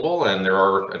available, and there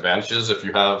are advantages if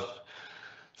you have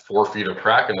 4 feet of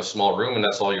crack in a small room and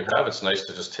that's all you have. It's nice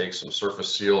to just take some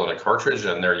surface seal and a cartridge,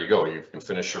 and there you go. You can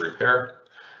finish your repair.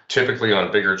 Typically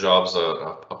on bigger jobs,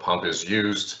 a pump is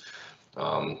used.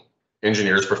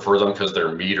 Engineers prefer them because they're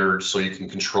metered, so you can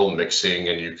control mixing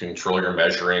and you control your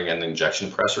measuring, and the injection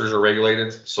pressures are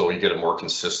regulated, so you get a more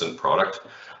consistent product.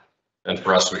 And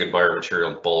for us, we can buy our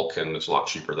material in bulk, and it's a lot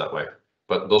cheaper that way.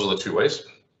 But those are the two ways.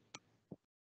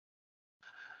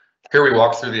 Here we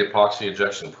walk through the epoxy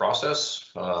injection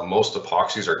process. Most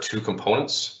epoxies are 2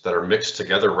 components that are mixed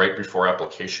together right before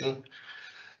application.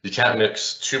 You can't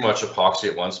mix too much epoxy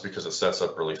at once because it sets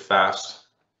up really fast.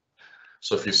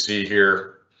 So if you see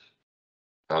here,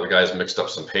 the guy's mixed up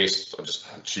some paste, just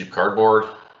cheap cardboard.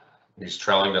 He's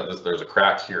troweling that there's a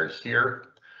crack here and here.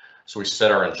 So we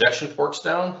set our injection ports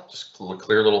down, just a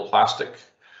clear little plastic,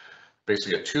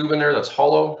 basically a tube in there that's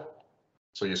hollow.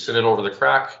 So you sit it over the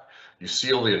crack, you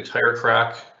seal the entire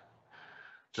crack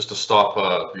just to stop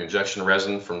the injection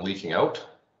resin from leaking out.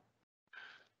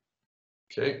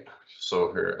 Okay,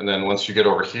 so here, and then once you get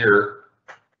over here,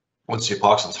 once the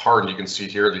epoxy's hardened, you can see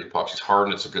here the epoxy's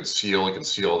hardened, it's a good seal, you can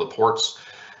see all the ports,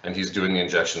 and he's doing the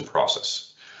injection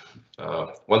process.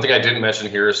 One thing I didn't mention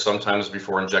here is sometimes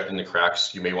before injecting the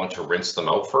cracks, you may want to rinse them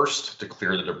out first to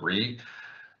clear the debris.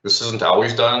 This isn't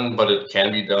always done, but it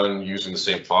can be done using the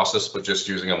same process, but just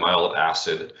using a mild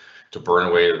acid to burn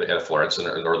away the effluents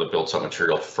or the built up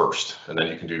material first, and then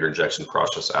you can do your injection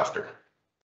process after.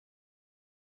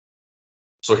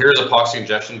 So here's epoxy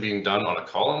injection being done on a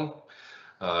column.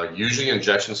 Usually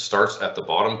injection starts at the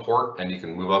bottom port and you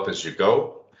can move up as you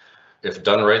go. If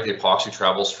done right, the epoxy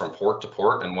travels from port to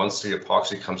port, and once the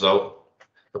epoxy comes out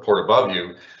the port above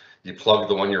you, you plug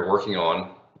the one you're working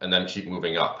on and then keep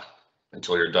moving up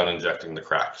until you're done injecting the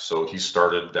crack. So he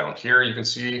started down here, you can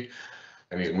see,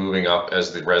 and he's moving up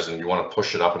as the resin. You want to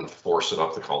push it up and force it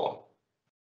up the column.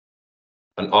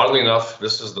 And oddly enough,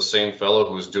 this is the same fellow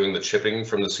who was doing the chipping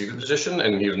from the seated position,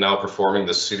 and he's now performing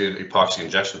the seated epoxy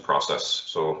injection process.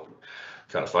 So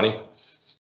kind of funny.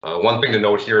 One thing to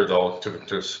note here, though,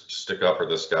 to stick up for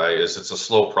this guy is it's a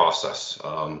slow process.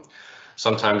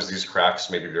 Sometimes these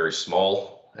cracks may be very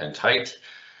small and tight,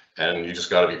 and you just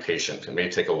got to be patient. It may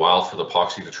take a while for the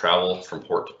epoxy to travel from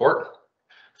port to port.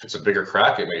 If it's a bigger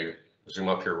crack, it may zoom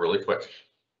up here really quick.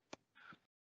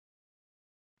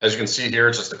 As you can see here,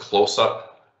 it's just a close-up.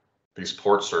 These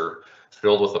ports are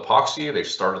filled with epoxy. They've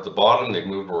started at the bottom, they've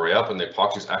moved their way up, and the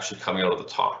epoxy is actually coming out of the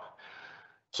top.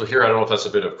 So here, I don't know if that's a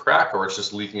bit of crack or it's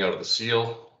just leaking out of the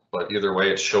seal, but either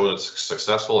way, it showed it's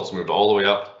successful. It's moved all the way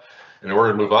up. In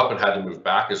order to move up, it had to move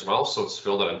back as well, so it's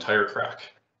filled that entire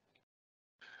crack.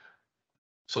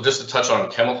 So just to touch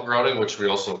on chemical grouting, which we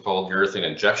also call urethane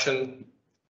injection.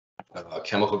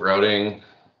 Chemical grouting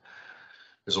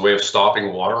is a way of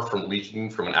stopping water from leaking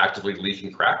from an actively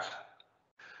leaking crack.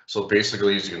 So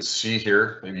basically, as you can see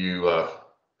here, maybe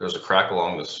there's a crack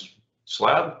along this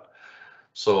slab.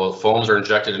 So foams are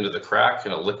injected into the crack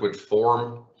in a liquid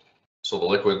form. So the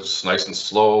liquid's nice and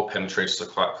slow, penetrates the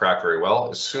crack very well.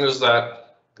 As soon as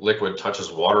that liquid touches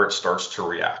water, it starts to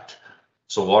react.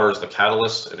 So water is the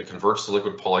catalyst, and it converts the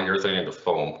liquid polyurethane into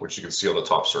foam, which you can see on the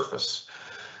top surface.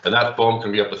 And that foam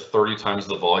can be up to 30 times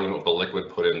the volume of the liquid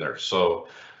put in there. So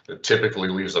it typically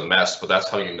leaves a mess, but that's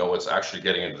how you know it's actually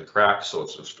getting into the crack. So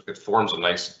it forms a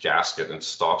nice gasket and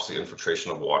stops the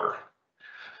infiltration of water.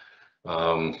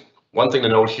 One thing to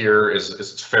note here is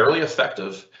it's fairly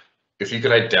effective. If you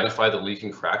can identify the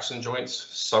leaking cracks and joints,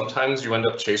 sometimes you end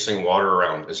up chasing water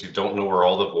around as you don't know where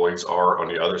all the voids are on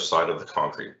the other side of the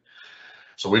concrete.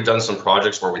 So we've done some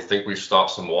projects where we think we've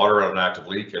stopped some water on an active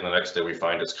leak, and the next day we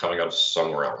find it's coming out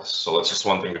somewhere else. So that's just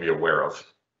one thing to be aware of.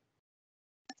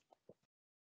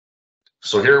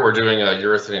 So here we're doing a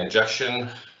urethane injection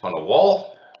on a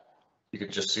wall. You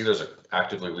can just see there's an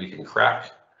actively leaking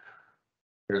crack.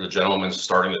 Here the gentleman's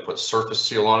starting to put surface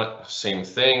seal on it. Same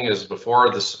thing as before.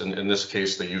 In this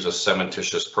case, they use a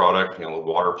cementitious product, a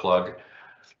water plug.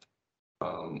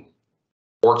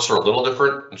 Ports are a little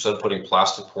different. Instead of putting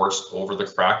plastic ports over the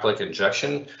crack like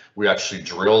injection, we actually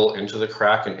drill into the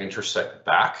crack and intersect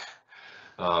back.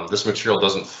 This material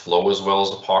doesn't flow as well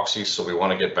as epoxy, so we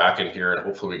want to get back in here and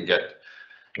hopefully we can get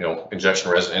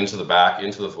injection resin into the back,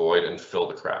 into the void, and fill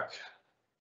the crack.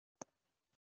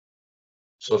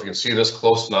 So if you can see this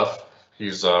close enough,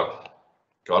 he's got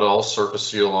it all surface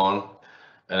seal on,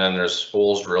 and then there's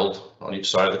holes drilled on each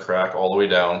side of the crack all the way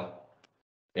down,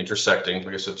 intersecting.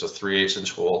 I guess it's a 3/8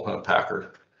 inch hole in a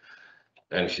packer.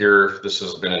 And here, this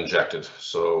has been injected.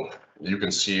 So you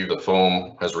can see the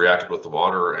foam has reacted with the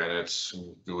water and it's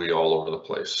gooey all over the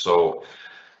place. So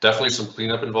definitely some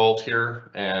cleanup involved here.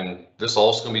 And this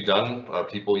also can be done.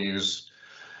 People use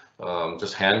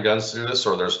just handguns to do this,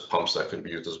 or there's pumps that can be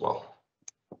used as well.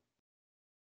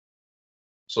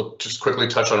 So just quickly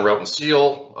touch on route and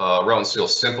seal. Route and seal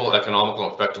is simple, economical,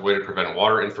 and effective way to prevent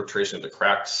water infiltration into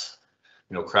cracks.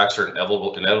 Cracks are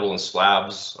inevitable in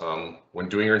slabs. When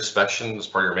doing your inspection as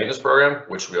part of your maintenance program,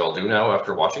 which we all do now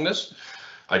after watching this,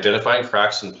 identifying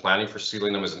cracks and planning for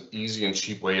sealing them is an easy and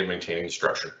cheap way of maintaining the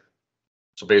structure.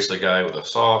 So basically, a guy with a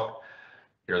saw,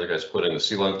 here the guy's putting the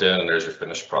sealant in, and there's your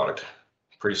finished product.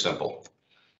 Pretty simple.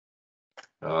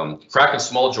 Crack and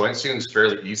small joint sealing is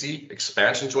fairly easy.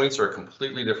 Expansion joints are a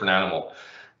completely different animal.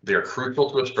 They are crucial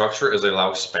to a structure as they allow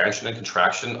expansion and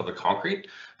contraction of the concrete,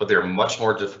 but they are much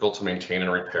more difficult to maintain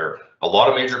and repair. A lot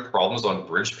of major problems on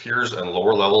bridge piers and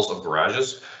lower levels of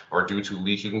garages are due to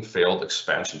leaking failed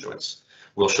expansion joints.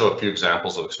 We'll show a few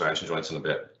examples of expansion joints in a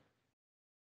bit.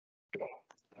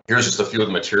 Here's just a few of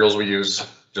the materials we use.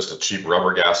 Just a cheap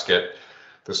rubber gasket.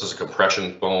 This is a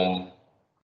compression foam.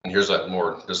 And here's that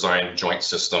more designed joint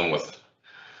system with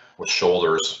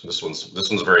shoulders. This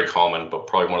one's very common, but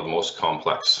probably one of the most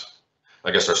complex. I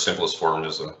guess our simplest form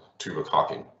is a tube of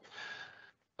caulking.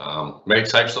 Many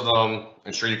types of them.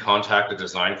 Ensure you contact a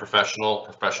design professional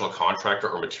contractor,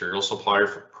 or material supplier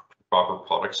for proper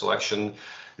product selection.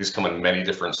 These come in many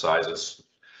different sizes.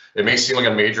 It may seem like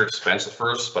a major expense at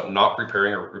first, but not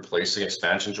repairing or replacing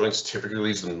expansion joints typically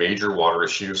leads to major water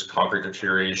issues, concrete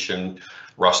deterioration,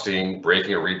 rusting,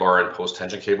 breaking of rebar and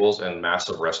post-tension cables, and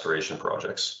massive restoration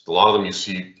projects. A lot of them you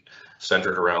see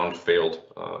centered around failed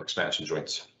expansion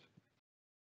joints.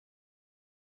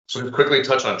 So to quickly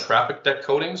touch on traffic deck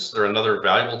coatings, they're another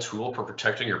valuable tool for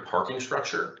protecting your parking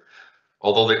structure.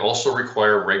 Although they also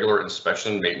require regular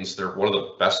inspection and maintenance, they're one of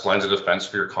the best lines of defense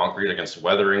for your concrete against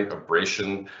weathering,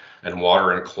 abrasion, and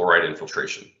water and chloride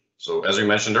infiltration. So as we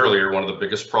mentioned earlier, one of the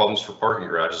biggest problems for parking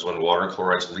garages is when water and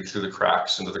chlorides leak through the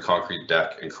cracks into the concrete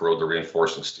deck and corrode the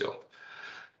reinforcing steel.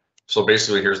 So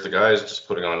basically, here's the guys just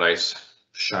putting on a nice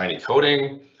shiny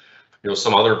coating.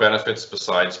 Some other benefits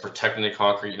besides protecting the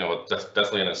concrete,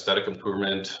 definitely an aesthetic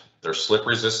improvement. They're slip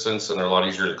resistance and they're a lot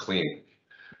easier to clean.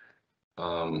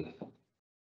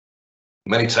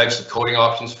 Many types of coating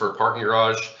options for a parking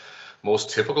garage.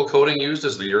 Most typical coating used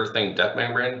is the urethane deck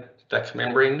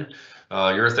membrane.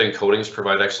 Urethane coatings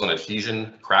provide excellent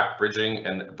adhesion, crack bridging,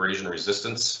 and abrasion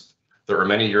resistance. There are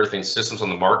many urethane systems on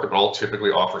the market, but all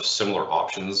typically offer similar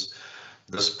options.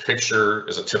 This picture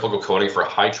is a typical coating for a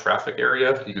high traffic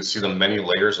area. You can see the many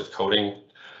layers of coating,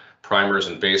 primers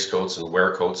and base coats and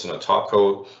wear coats and a top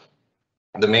coat.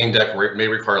 The main deck may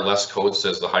require less coats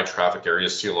as the high traffic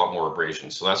areas see a lot more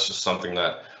abrasion. So that's just something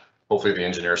that hopefully the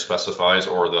engineer specifies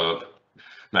or the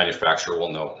manufacturer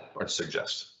will know or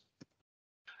suggest.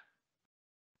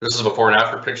 This is a before and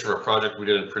after picture of a project we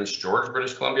did in Prince George,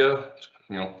 British Columbia.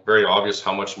 Very obvious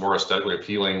how much more aesthetically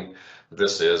appealing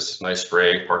this is. Nice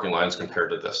spray parking lines compared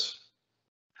to this.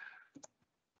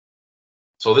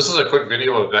 So this is a quick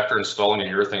video of Vector installing a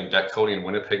urethane deck coating in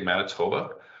Winnipeg, Manitoba.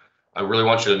 I really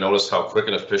want you to notice how quick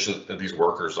and efficient these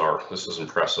workers are. This is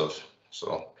impressive.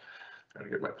 So gotta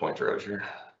get my pointer out here.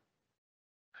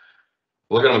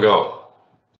 Look at them go.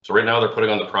 So right now they're putting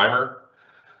on the primer.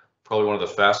 Probably one of the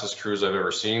fastest crews I've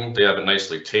ever seen. They have it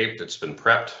nicely taped. It's been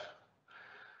prepped.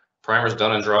 Primer's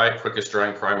done and dry, quickest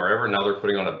drying primer ever. Now they're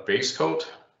putting on a base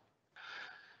coat.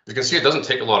 You can see it doesn't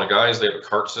take a lot of guys. They have a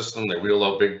cart system. They wheel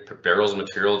out big barrels of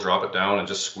material, drop it down, and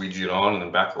just squeegee it on and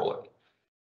then back roll it.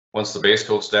 Once the base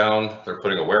coat's down, they're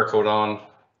putting a wear coat on,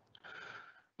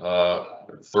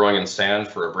 throwing in sand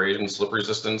for abrasion, slip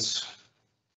resistance,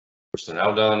 which they're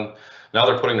now done. Now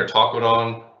they're putting their top coat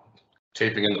on,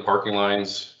 taping in the parking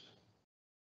lines,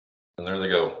 and there they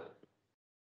go.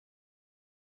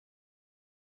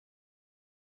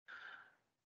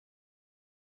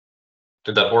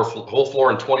 Did that whole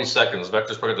floor in 20 seconds.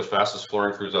 Vector's probably the fastest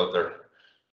flooring crews out there.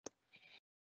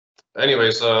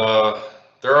 Anyways,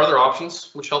 there are other options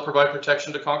which help provide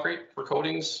protection to concrete for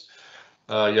coatings.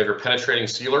 You have your penetrating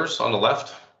sealers on the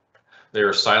left. They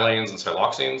are silanes and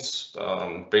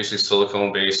siloxanes, basically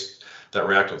silicone based that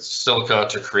react with silica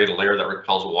to create a layer that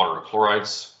repels water and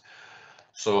chlorides.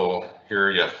 So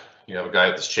here you have a guy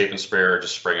with this chape and sprayer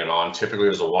just spraying it on. Typically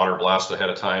there's a water blast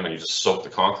ahead of time and you just soak the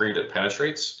concrete, it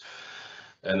penetrates.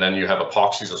 And then you have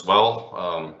epoxies as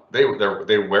well. They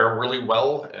wear really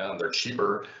well and they're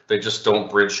cheaper. They just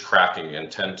don't bridge cracking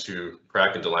and tend to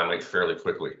crack and delaminate fairly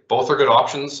quickly. Both are good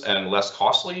options and less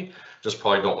costly, just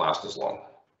probably don't last as long.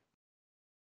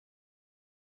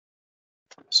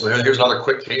 So here's another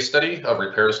quick case study of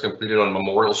repairs completed on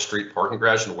Memorial Street parking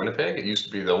garage in Winnipeg. It used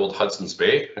to be the old Hudson's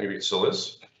Bay, maybe it still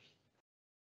is.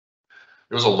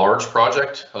 It was a large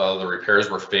project. The repairs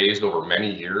were phased over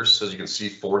many years. As you can see,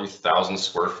 40,000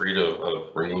 square feet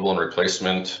of removal and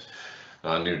replacement,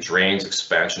 new drains,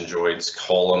 expansion joints,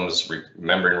 columns,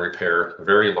 membrane repair,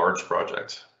 very large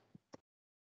project.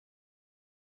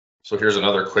 So here's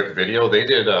another quick video. They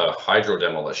did a hydro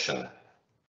demolition.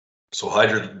 So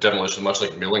hydro demolition, much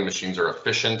like milling machines, are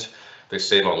efficient. They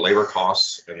save on labor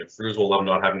costs and the crews will love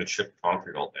not having to chip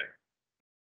concrete all day.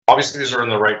 Obviously, these are in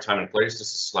the right time and place.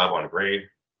 This is slab on grade.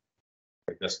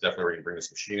 That's definitely where you bring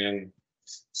this machine in.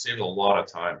 Saves a lot of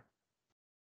time.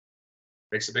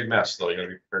 Makes a big mess though. You gotta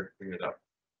be prepared to clean it up.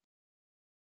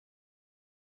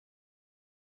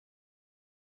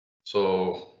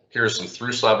 So here's some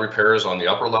through slab repairs on the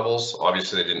upper levels.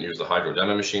 Obviously, they didn't use the hydro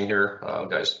demo machine here.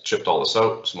 Guys chipped all this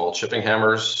out. Small chipping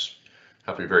hammers.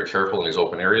 Have to be very careful in these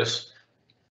open areas.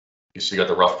 You see, you got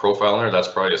the rough profile in there. That's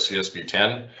probably a CSB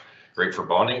 10. Great for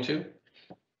bonding too.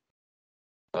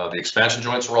 The expansion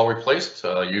joints were all replaced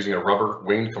using a rubber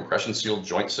winged compression sealed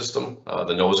joint system.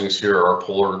 The nosings here are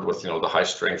polared with the high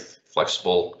strength,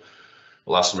 flexible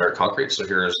elastomeric concrete. So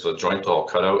here's the joint all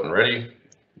cut out and ready.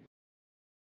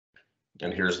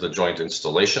 And here's the joint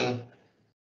installation.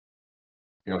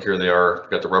 You know, here they are,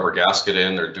 got the rubber gasket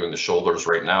in, they're doing the shoulders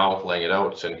right now, laying it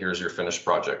out, and here's your finished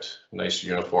project. Nice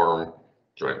uniform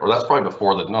joint, or that's probably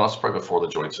before the, no, that's probably before the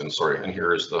joint's in, sorry. And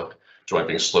here is the joint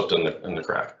being slipped in the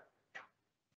crack.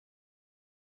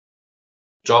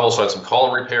 Job also had some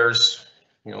column repairs.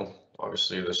 You know,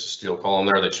 obviously there's a steel column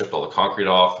there. They chipped all the concrete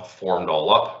off, formed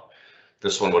all up.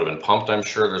 This one would have been pumped, I'm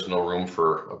sure. There's no room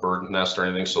for a bird nest or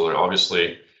anything, so they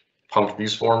obviously pumped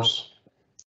these forms.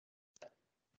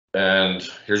 And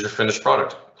here's your finished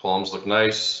product. Columns look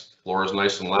nice, floor is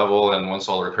nice and level, and once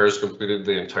all the repairs completed,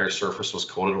 the entire surface was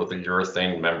coated with a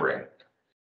urethane membrane.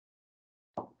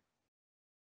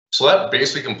 So that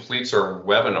basically completes our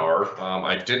webinar.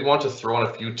 I did want to throw in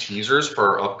a few teasers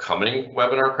for our upcoming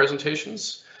webinar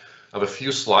presentations of a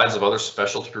few slides of other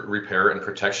specialty repair and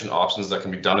protection options that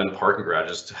can be done in parking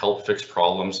garages to help fix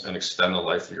problems and extend the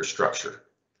life of your structure.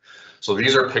 So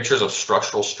these are pictures of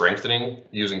structural strengthening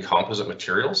using composite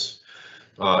materials.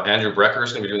 Andrew Brecker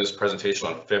is going to be doing this presentation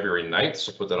on February 9th,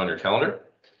 so put that on your calendar.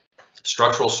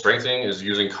 Structural strengthening is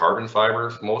using carbon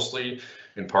fiber mostly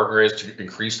in parking garages to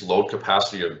increase load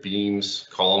capacity of beams,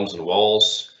 columns, and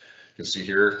walls. You can see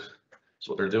here, that's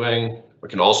what they're doing. It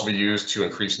can also be used to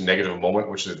increase negative moment,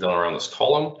 which is done around this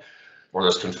column, or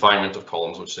there's confinement of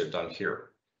columns, which they've done here.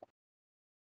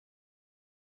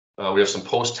 We have some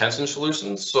post-tension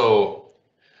solutions. So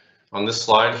on this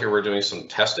slide here, we're doing some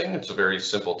testing. It's a very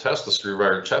simple test, the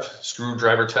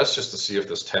screwdriver test, just to see if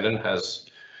this tendon has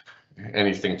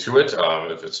anything to it,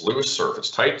 if it's loose or if it's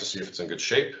tight, to see if it's in good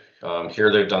shape.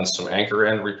 Here they've done some anchor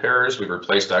end repairs. We've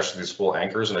replaced actually these full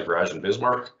anchors in a garage in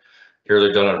Bismarck. Here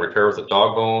they've done a repair with a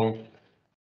dog bone.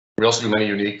 We also do many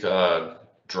unique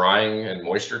drying and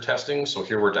moisture testing. So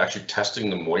here we're actually testing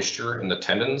the moisture in the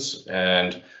tendons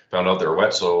and found out they're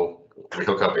wet. So we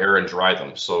hook up air and dry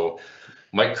them. So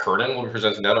Mike Kernan will be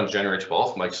presenting that on January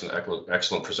 12th. Mike's an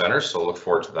excellent presenter, so look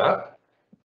forward to that.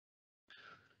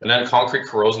 And then concrete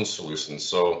corrosion solutions.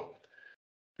 So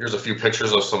here's a few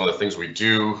pictures of some of the things we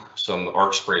do. Some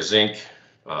arc spray zinc.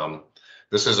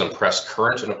 This is impressed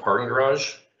current in a parking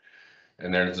garage.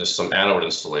 And then there's some anode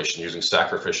installation using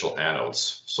sacrificial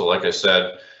anodes. So like I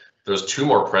said, there's 2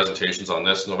 more presentations on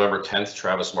this. November 10th,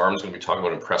 Travis Marmon is going to be talking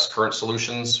about impressed current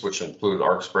solutions, which include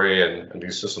arc spray and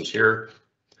these systems here.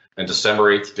 And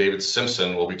December 8th, David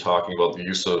Simpson will be talking about the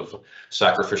use of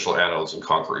sacrificial anodes in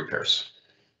concrete repairs.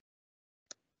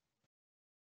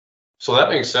 So that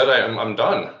being said, I'm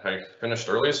done. I finished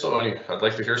early, so I'd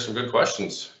like to hear some good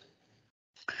questions.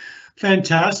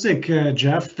 Fantastic,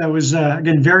 Jeff. That was,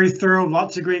 again, very thorough,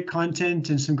 lots of great content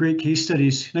and some great case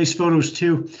studies. Nice photos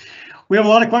too. We have a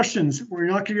lot of questions. We're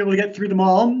not going to be able to get through them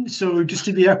all. So just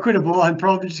to be equitable, I'm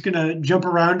probably just going to jump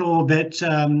around a little bit,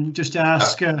 just to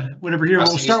ask whatever here.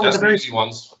 We'll start with the very easy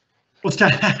ones. We'll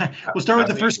start with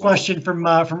the first question from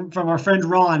our friend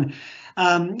Ron.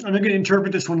 I'm going to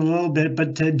interpret this one a little bit,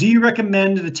 but do you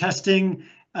recommend the testing,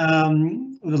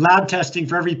 the lab testing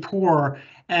for every pour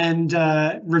and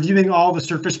reviewing all the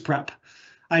surface prep?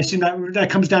 I assume that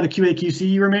comes down to QA/QC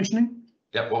you were mentioning?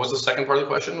 Yeah, what was the second part of the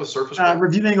question with surface prep?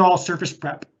 Reviewing all surface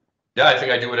prep. Yeah, I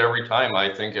think I do it every time. I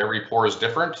think every pour is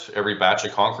different. Every batch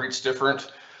of concrete's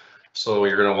different. So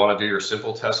you're going to want to do your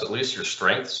simple tests, at least your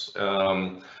strengths.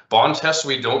 Bond tests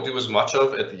we don't do as much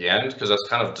of at the end because that's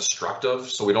kind of destructive.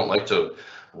 So we don't like to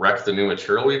wreck the new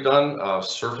material we've done.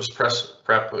 Surface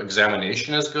prep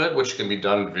examination is good, which can be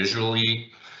done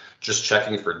visually, just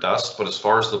checking for dust. But as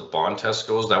far as the bond test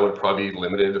goes, that would probably be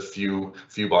limited, a few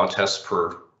bond tests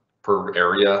per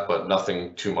area, but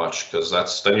nothing too much because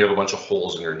then you have a bunch of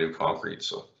holes in your new concrete.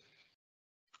 So.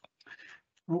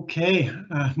 Okay,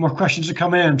 more questions are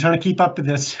coming in. I'm trying to keep up with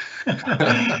this.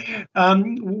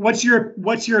 What's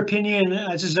your opinion?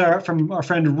 This is from our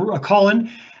friend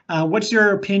Colin. What's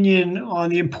your opinion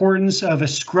on the importance of a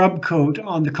scrub coat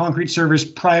on the concrete surface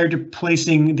prior to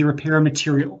placing the repair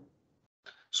material?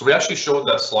 So we actually showed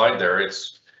that slide there.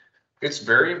 It's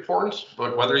very important,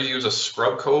 but whether you use a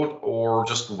scrub coat or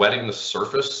just wetting the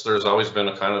surface, there's always been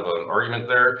a kind of an argument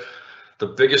there. The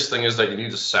biggest thing is that you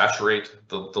need to saturate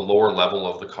the lower level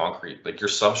of the concrete. Like your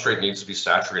substrate needs to be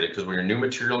saturated because when your new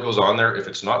material goes on there, if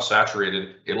it's not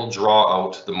saturated, it'll draw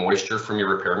out the moisture from your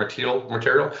repair material.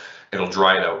 It'll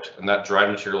dry it out, and that dry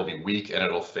material will be weak and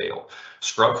it'll fail.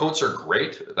 Scrub coats are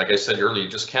great. Like I said earlier, you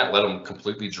just can't let them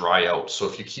completely dry out. So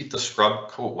if you keep the scrub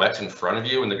coat wet in front of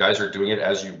you and the guys are doing it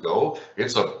as you go,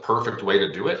 it's a perfect way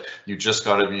to do it. You just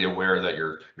got to be aware that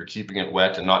you're keeping it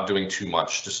wet and not doing too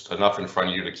much, just enough in front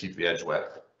of you to keep the edge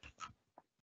wet.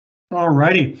 All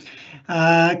righty.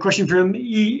 Question from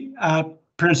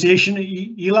pronunciation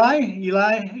Eli.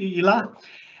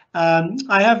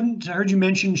 I haven't heard you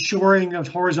mention shoring of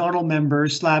horizontal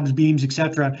members, slabs, beams,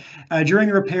 etc. During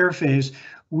the repair phase.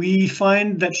 We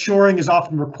find that shoring is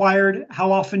often required.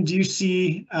 How often do you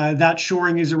see that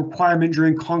shoring is a requirement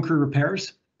during concrete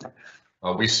repairs?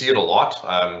 We see it a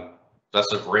lot.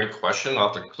 That's a great question.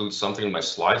 I'll have to include something in my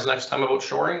slides next time about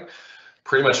shoring.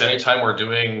 Pretty much anytime we're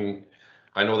doing,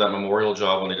 I know that memorial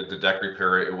job when they did the deck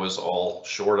repair, it was all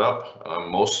shored up.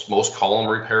 Most column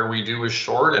repair we do is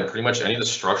shored, and pretty much any of the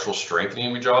structural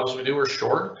strengthening jobs we do are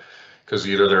shored, because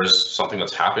either there's something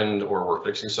that's happened or we're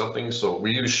fixing something. So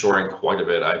we use shoring quite a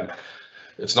bit.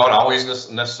 It's not always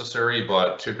necessary,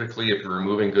 but typically if you're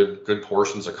removing good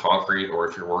portions of concrete, or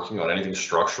if you're working on anything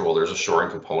structural, there's a shoring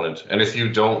component. And if you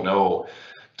don't know,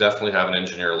 definitely have an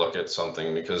engineer look at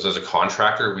something, because as a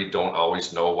contractor, we don't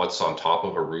always know what's on top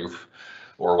of a roof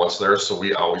or what's there. So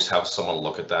we always have someone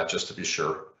look at that just to be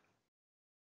sure.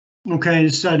 Okay,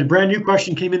 so the brand new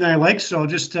question came in that I like, so I'll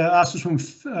just ask this from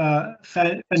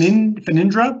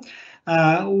Fanindra.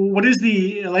 What is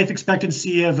the life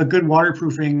expectancy of a good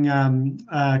waterproofing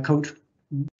coat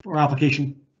or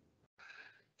application?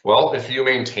 Well, if you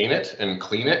maintain it and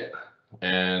clean it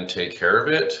and take care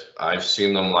of it, I've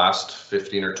seen them last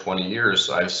 15 or 20 years.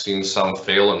 I've seen some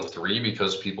fail in 3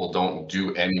 because people don't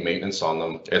do any maintenance on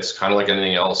them. It's kind of like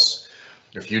anything else.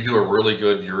 If you do a really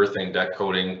good urethane deck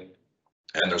coating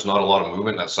and there's not a lot of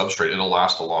movement in that substrate, it'll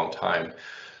last a long time.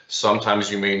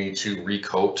 Sometimes you may need to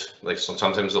recoat, like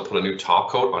sometimes they'll put a new top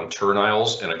coat on turn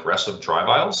aisles and aggressive drive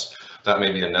aisles. That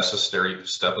may be a necessary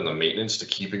step in the maintenance to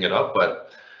keeping it up,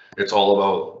 but it's all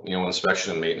about,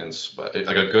 inspection and maintenance. But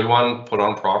like a good one put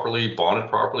on properly, bonded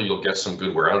properly, you'll get some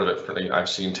good wear out of it. I've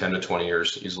seen 10 to 20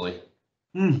 years easily.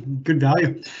 Good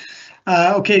value.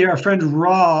 Okay, our friend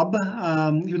Rob,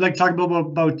 you'd like to talk a little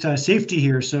about safety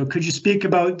here. So could you speak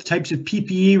about the types of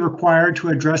PPE required to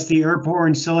address the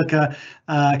airborne silica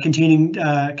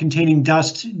containing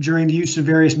dust during the use of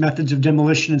various methods of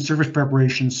demolition and surface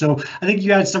preparation? So I think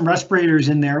you had some respirators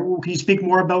in there. Can you speak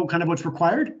more about kind of what's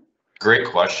required? Great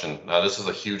question. This is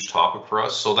a huge topic for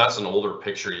us. So that's an older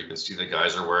picture. You can see the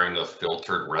guys are wearing the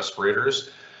filtered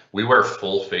respirators. We wear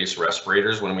full face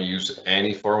respirators when we use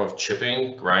any form of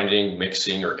chipping, grinding,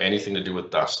 mixing, or anything to do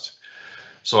with dust.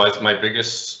 So my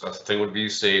biggest thing would be,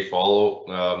 say, follow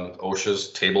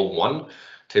OSHA's Table 1.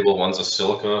 Table 1's a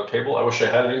silica table. I wish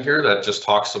I had it in here. That just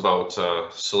talks about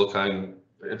silicone.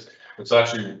 It's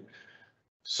actually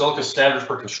silica standards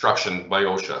for construction by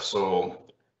OSHA. So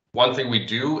one thing we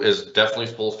do is definitely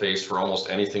full face for almost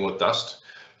anything with dust.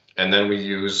 And then we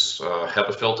use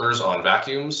HEPA filters on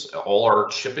vacuums. All our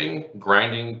chipping,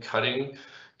 grinding, cutting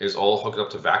is all hooked up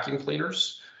to vacuum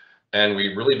cleaners. And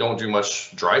we really don't do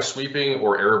much dry sweeping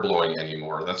or air blowing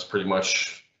anymore. That's pretty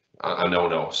much a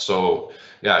no-no. So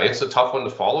yeah, it's a tough one to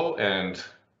follow, and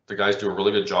the guys do a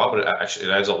really good job, but it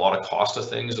adds a lot of cost to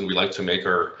things, and we like to make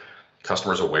our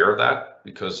customers aware of that,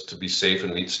 because to be safe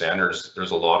and meet standards,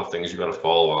 there's a lot of things you got to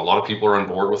follow. A lot of people are on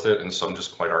board with it, and some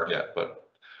just quite aren't yet. But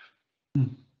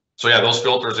so yeah, those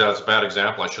filters, yeah, it's a bad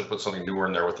example. I should put something newer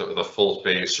in there with the full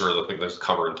face, or the thing that's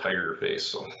cover entire face.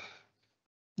 So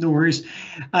no worries.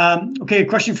 Okay, a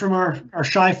question from our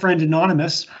shy friend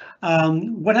Anonymous.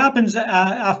 What happens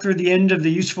after the end of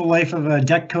the useful life of a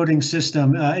deck coating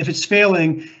system? If it's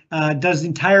failing, does the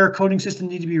entire coating system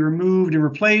need to be removed and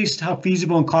replaced? How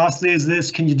feasible and costly is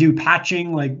this? Can you do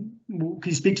patching? Can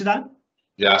you speak to that?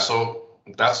 Yeah, so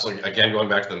that's again, going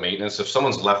back to the maintenance. If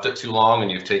someone's left it too long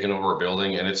and you've taken over a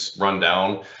building and it's run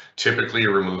down, typically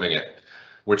you're removing it,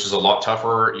 which is a lot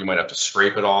tougher. You might have to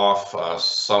scrape it off.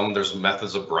 There's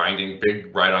methods of grinding.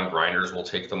 Big ride-on grinders will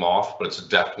take them off, but it's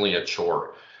definitely a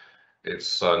chore.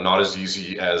 It's not as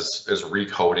easy as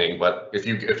recoating. But if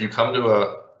you come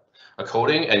to a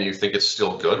coating and you think it's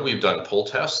still good, we've done pull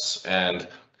tests, and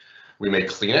we may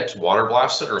clean it, water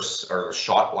blast it, or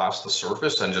shot blast the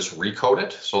surface and just recoat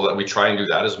it, so that we try and do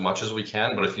that as much as we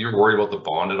can. But if you're worried about the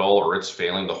bond at all, or it's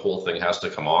failing, the whole thing has to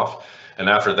come off. And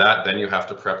after that, then you have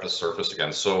to prep the surface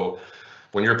again. So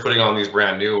when you're putting on these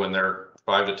brand new and they're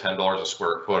 $5 to $10 a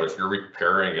square foot, if you're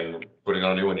repairing and putting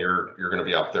on a new one, you're going to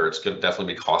be up there. It's going to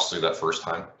definitely be costly that first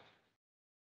time.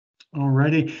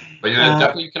 Alrighty. But yeah,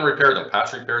 definitely you can repair them.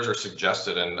 Patch repairs are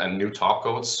suggested, and new top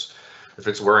coats. If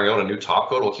it's wearing out, a new top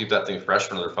coat will keep that thing fresh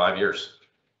for another 5 years.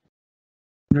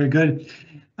 Very good.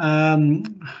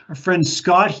 Our friend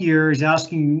Scott here is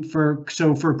asking for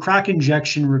crack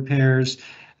injection repairs.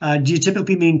 Do you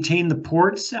typically maintain the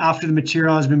ports after the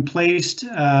material has been placed,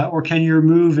 or can you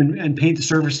remove and paint the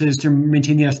surfaces to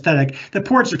maintain the aesthetic? The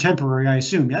ports are temporary, I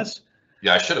assume, yes?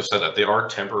 Yeah, I should have said that. They are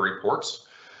temporary ports.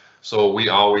 So we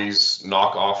always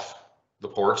knock off the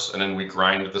ports and then we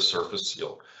grind the surface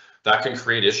seal. that can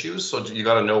create issues. So you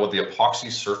got to know what the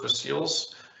epoxy surface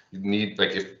seals you need,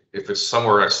 like if it's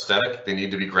somewhere aesthetic, they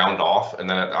need to be ground off, and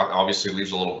then it obviously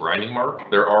leaves a little grinding mark.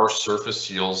 There are surface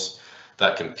seals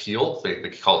that can peel, they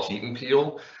call it heat and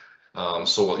peel.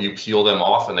 So you peel them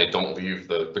off and they don't leave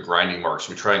the grinding marks.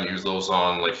 We try and use those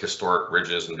on like historic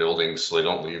bridges and buildings so they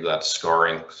don't leave that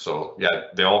scarring. So yeah,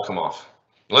 they all come off.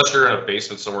 Unless you're in a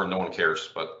basement somewhere and no one cares,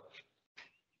 but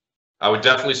I would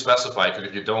definitely specify, because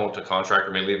if you don't, a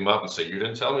contractor may leave them up and say, you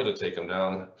didn't tell me to take them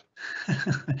down.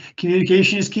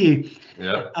 Communication is key.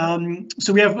 Yeah.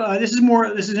 So we have, this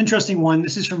is an interesting one.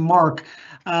 This is from Mark.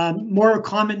 More a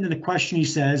comment than a question, he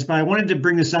says, but I wanted to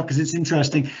bring this up because it's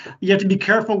interesting. You have to be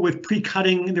careful with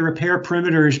pre-cutting the repair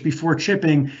perimeters before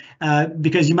chipping,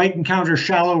 because you might encounter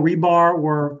shallow rebar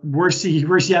or worse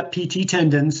yet, PT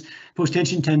tendons,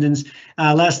 post-tension tendons,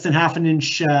 less than half an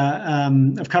inch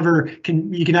of cover.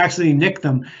 You can actually nick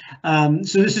them.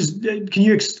 So this is, can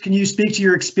you speak to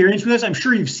your experience with this? I'm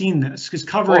sure you've seen this because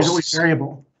cover is always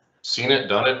variable. Seen it,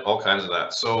 done it, all kinds of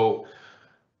that. So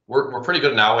we're pretty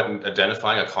good now at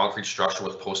identifying a concrete structure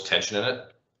with post-tension in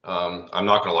it. I'm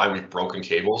not gonna lie, we've broken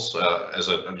cables. As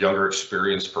a younger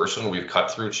experienced person, we've cut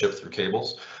through, chipped through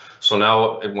cables. So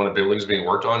now when a building is being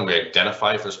worked on, we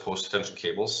identify if there's post-tension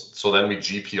cables. So then we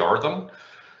GPR them,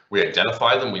 we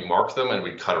identify them, we mark them, and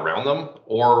we cut around them.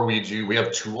 Or we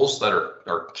have tools that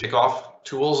are kickoff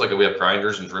tools, like we have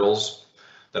grinders and drills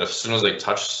that as soon as they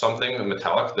touch something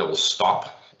metallic, they will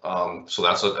stop. So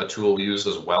that's a tool we use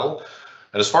as well.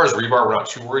 And as far as rebar, we're not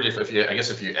too worried. I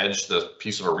guess if you edge the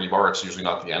piece of a rebar, it's usually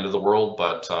not the end of the world.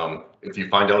 But if you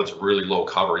find out it's really low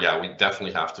cover, yeah, we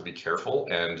definitely have to be careful.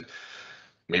 And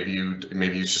maybe you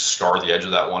just scar the edge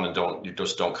of that one and you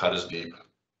just don't cut as deep.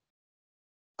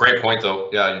 Great point, though.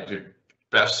 Yeah, you do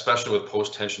best, especially with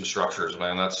post-tension structures,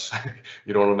 man. That's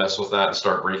you don't want to mess with that and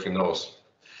start breaking those.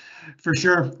 For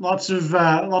sure, lots of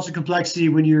complexity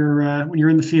when you're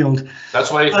in the field.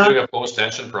 That's why if you're doing a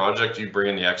post-tension project, you bring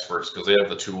in the experts because they have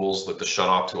the tools, like the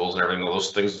shut-off tools and everything.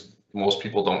 Those things, most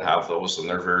people don't have those, and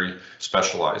they're very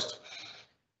specialized.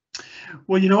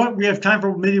 Well, you know what? We have time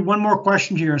for maybe one more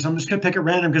question here, so I'm just going to pick at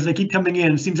random because they keep coming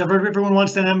in. It seems everyone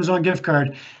wants that Amazon gift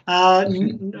card.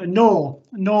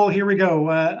 Noel, here we go.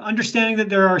 Understanding that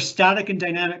there are static and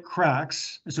dynamic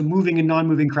cracks, so moving and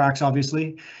non-moving cracks,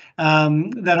 obviously,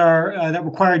 that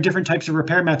require different types of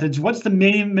repair methods. What's the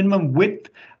minimum width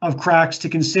of cracks to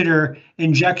consider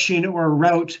injection or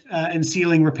route and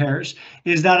sealing repairs?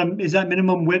 Is that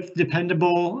minimum width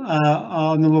dependable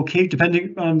on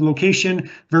depending on the location,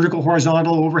 vertical,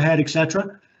 horizontal, overhead,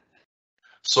 etc.?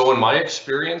 So in my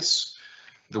experience,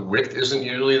 the width isn't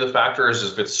usually the factor, as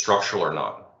if it's structural or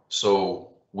not.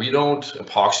 So we don't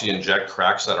epoxy inject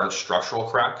cracks that aren't structural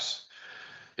cracks.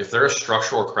 If they're a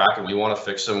structural crack and we want to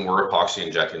fix them, we're epoxy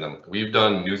injecting them. We've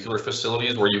done nuclear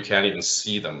facilities where you can't even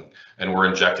see them and we're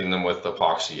injecting them with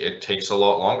epoxy. It takes a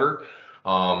lot longer.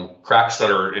 Cracks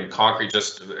that are in concrete,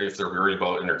 just if they're worried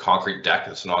about in their concrete deck,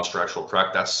 it's a non-structural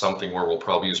crack, that's something where we'll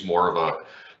probably use more of a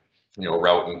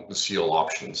route and seal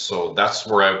options. So that's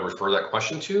where I would refer that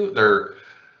question to.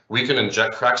 We can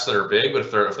inject cracks that are big, but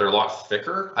if they're a lot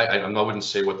thicker, I wouldn't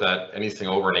say with that anything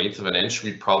over 1/8 of an inch,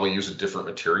 we'd probably use a different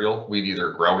material. We'd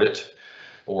either grout it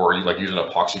or like use an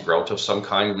epoxy grout of some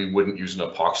kind. We wouldn't use an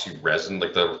epoxy resin.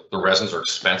 Like the resins are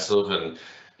expensive and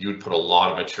you would put a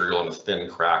lot of material in a thin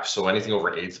crack. So anything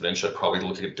over 1/8 of an inch, I'd probably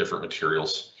look at different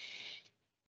materials.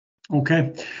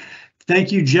 Okay.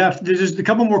 Thank you, Jeff. There's just a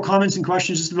couple more comments and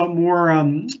questions just about more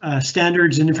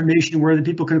standards and information where the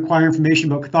people can acquire information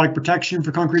about cathodic protection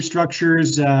for concrete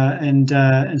structures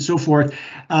and so forth.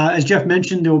 As Jeff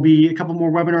mentioned, there will be a couple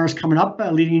more webinars coming up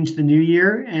leading into the new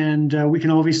year, and we can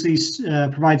obviously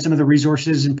provide some of the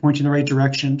resources and point you in the right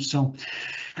direction. So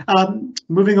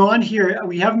moving on here,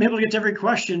 we haven't been able to get to every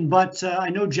question, but I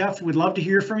know Jeff would love to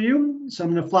hear from you. So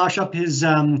I'm going to flash up his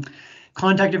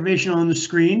contact information on the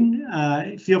screen.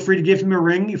 Feel free to give him a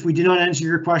ring. If we did not answer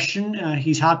your question,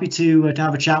 he's happy to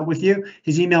have a chat with you.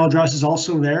 His email address is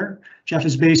also there. Jeff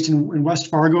is based in West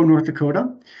Fargo, North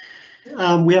Dakota.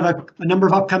 We have a number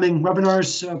of upcoming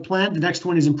webinars planned. The next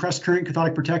one is Impress Current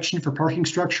Cathodic Protection for Parking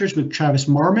Structures with Travis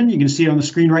Marmon. You can see it on the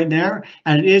screen right now,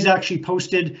 and it is actually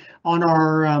posted on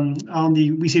our on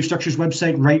the We Save Structures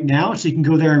website right now, so you can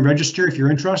go there and register if you're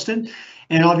interested.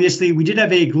 And obviously, we did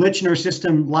have a glitch in our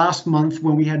system last month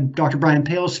when we had Dr. Brian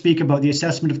Pale speak about the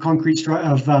assessment of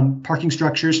parking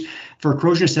structures for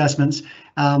corrosion assessments.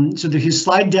 So his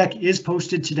slide deck is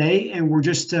posted today, and we're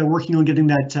just working on getting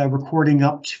that recording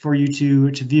up for you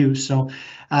to view. So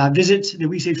visit the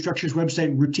We Save Structures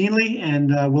website routinely,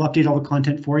 and we'll update all the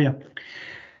content for you.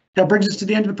 That brings us to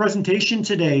the end of the presentation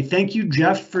today. Thank you,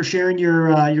 Jeff, for sharing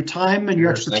your time and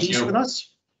your expertise with us.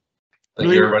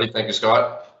 Thank you, everybody. Thank you,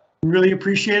 Scott. Really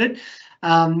appreciate it.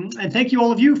 And thank you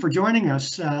all of you for joining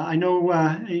us. I know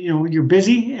you're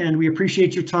busy, and we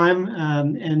appreciate your time.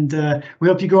 And we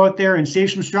hope you go out there and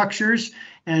save some structures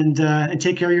and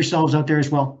take care of yourselves out there as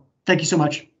well. Thank you so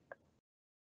much.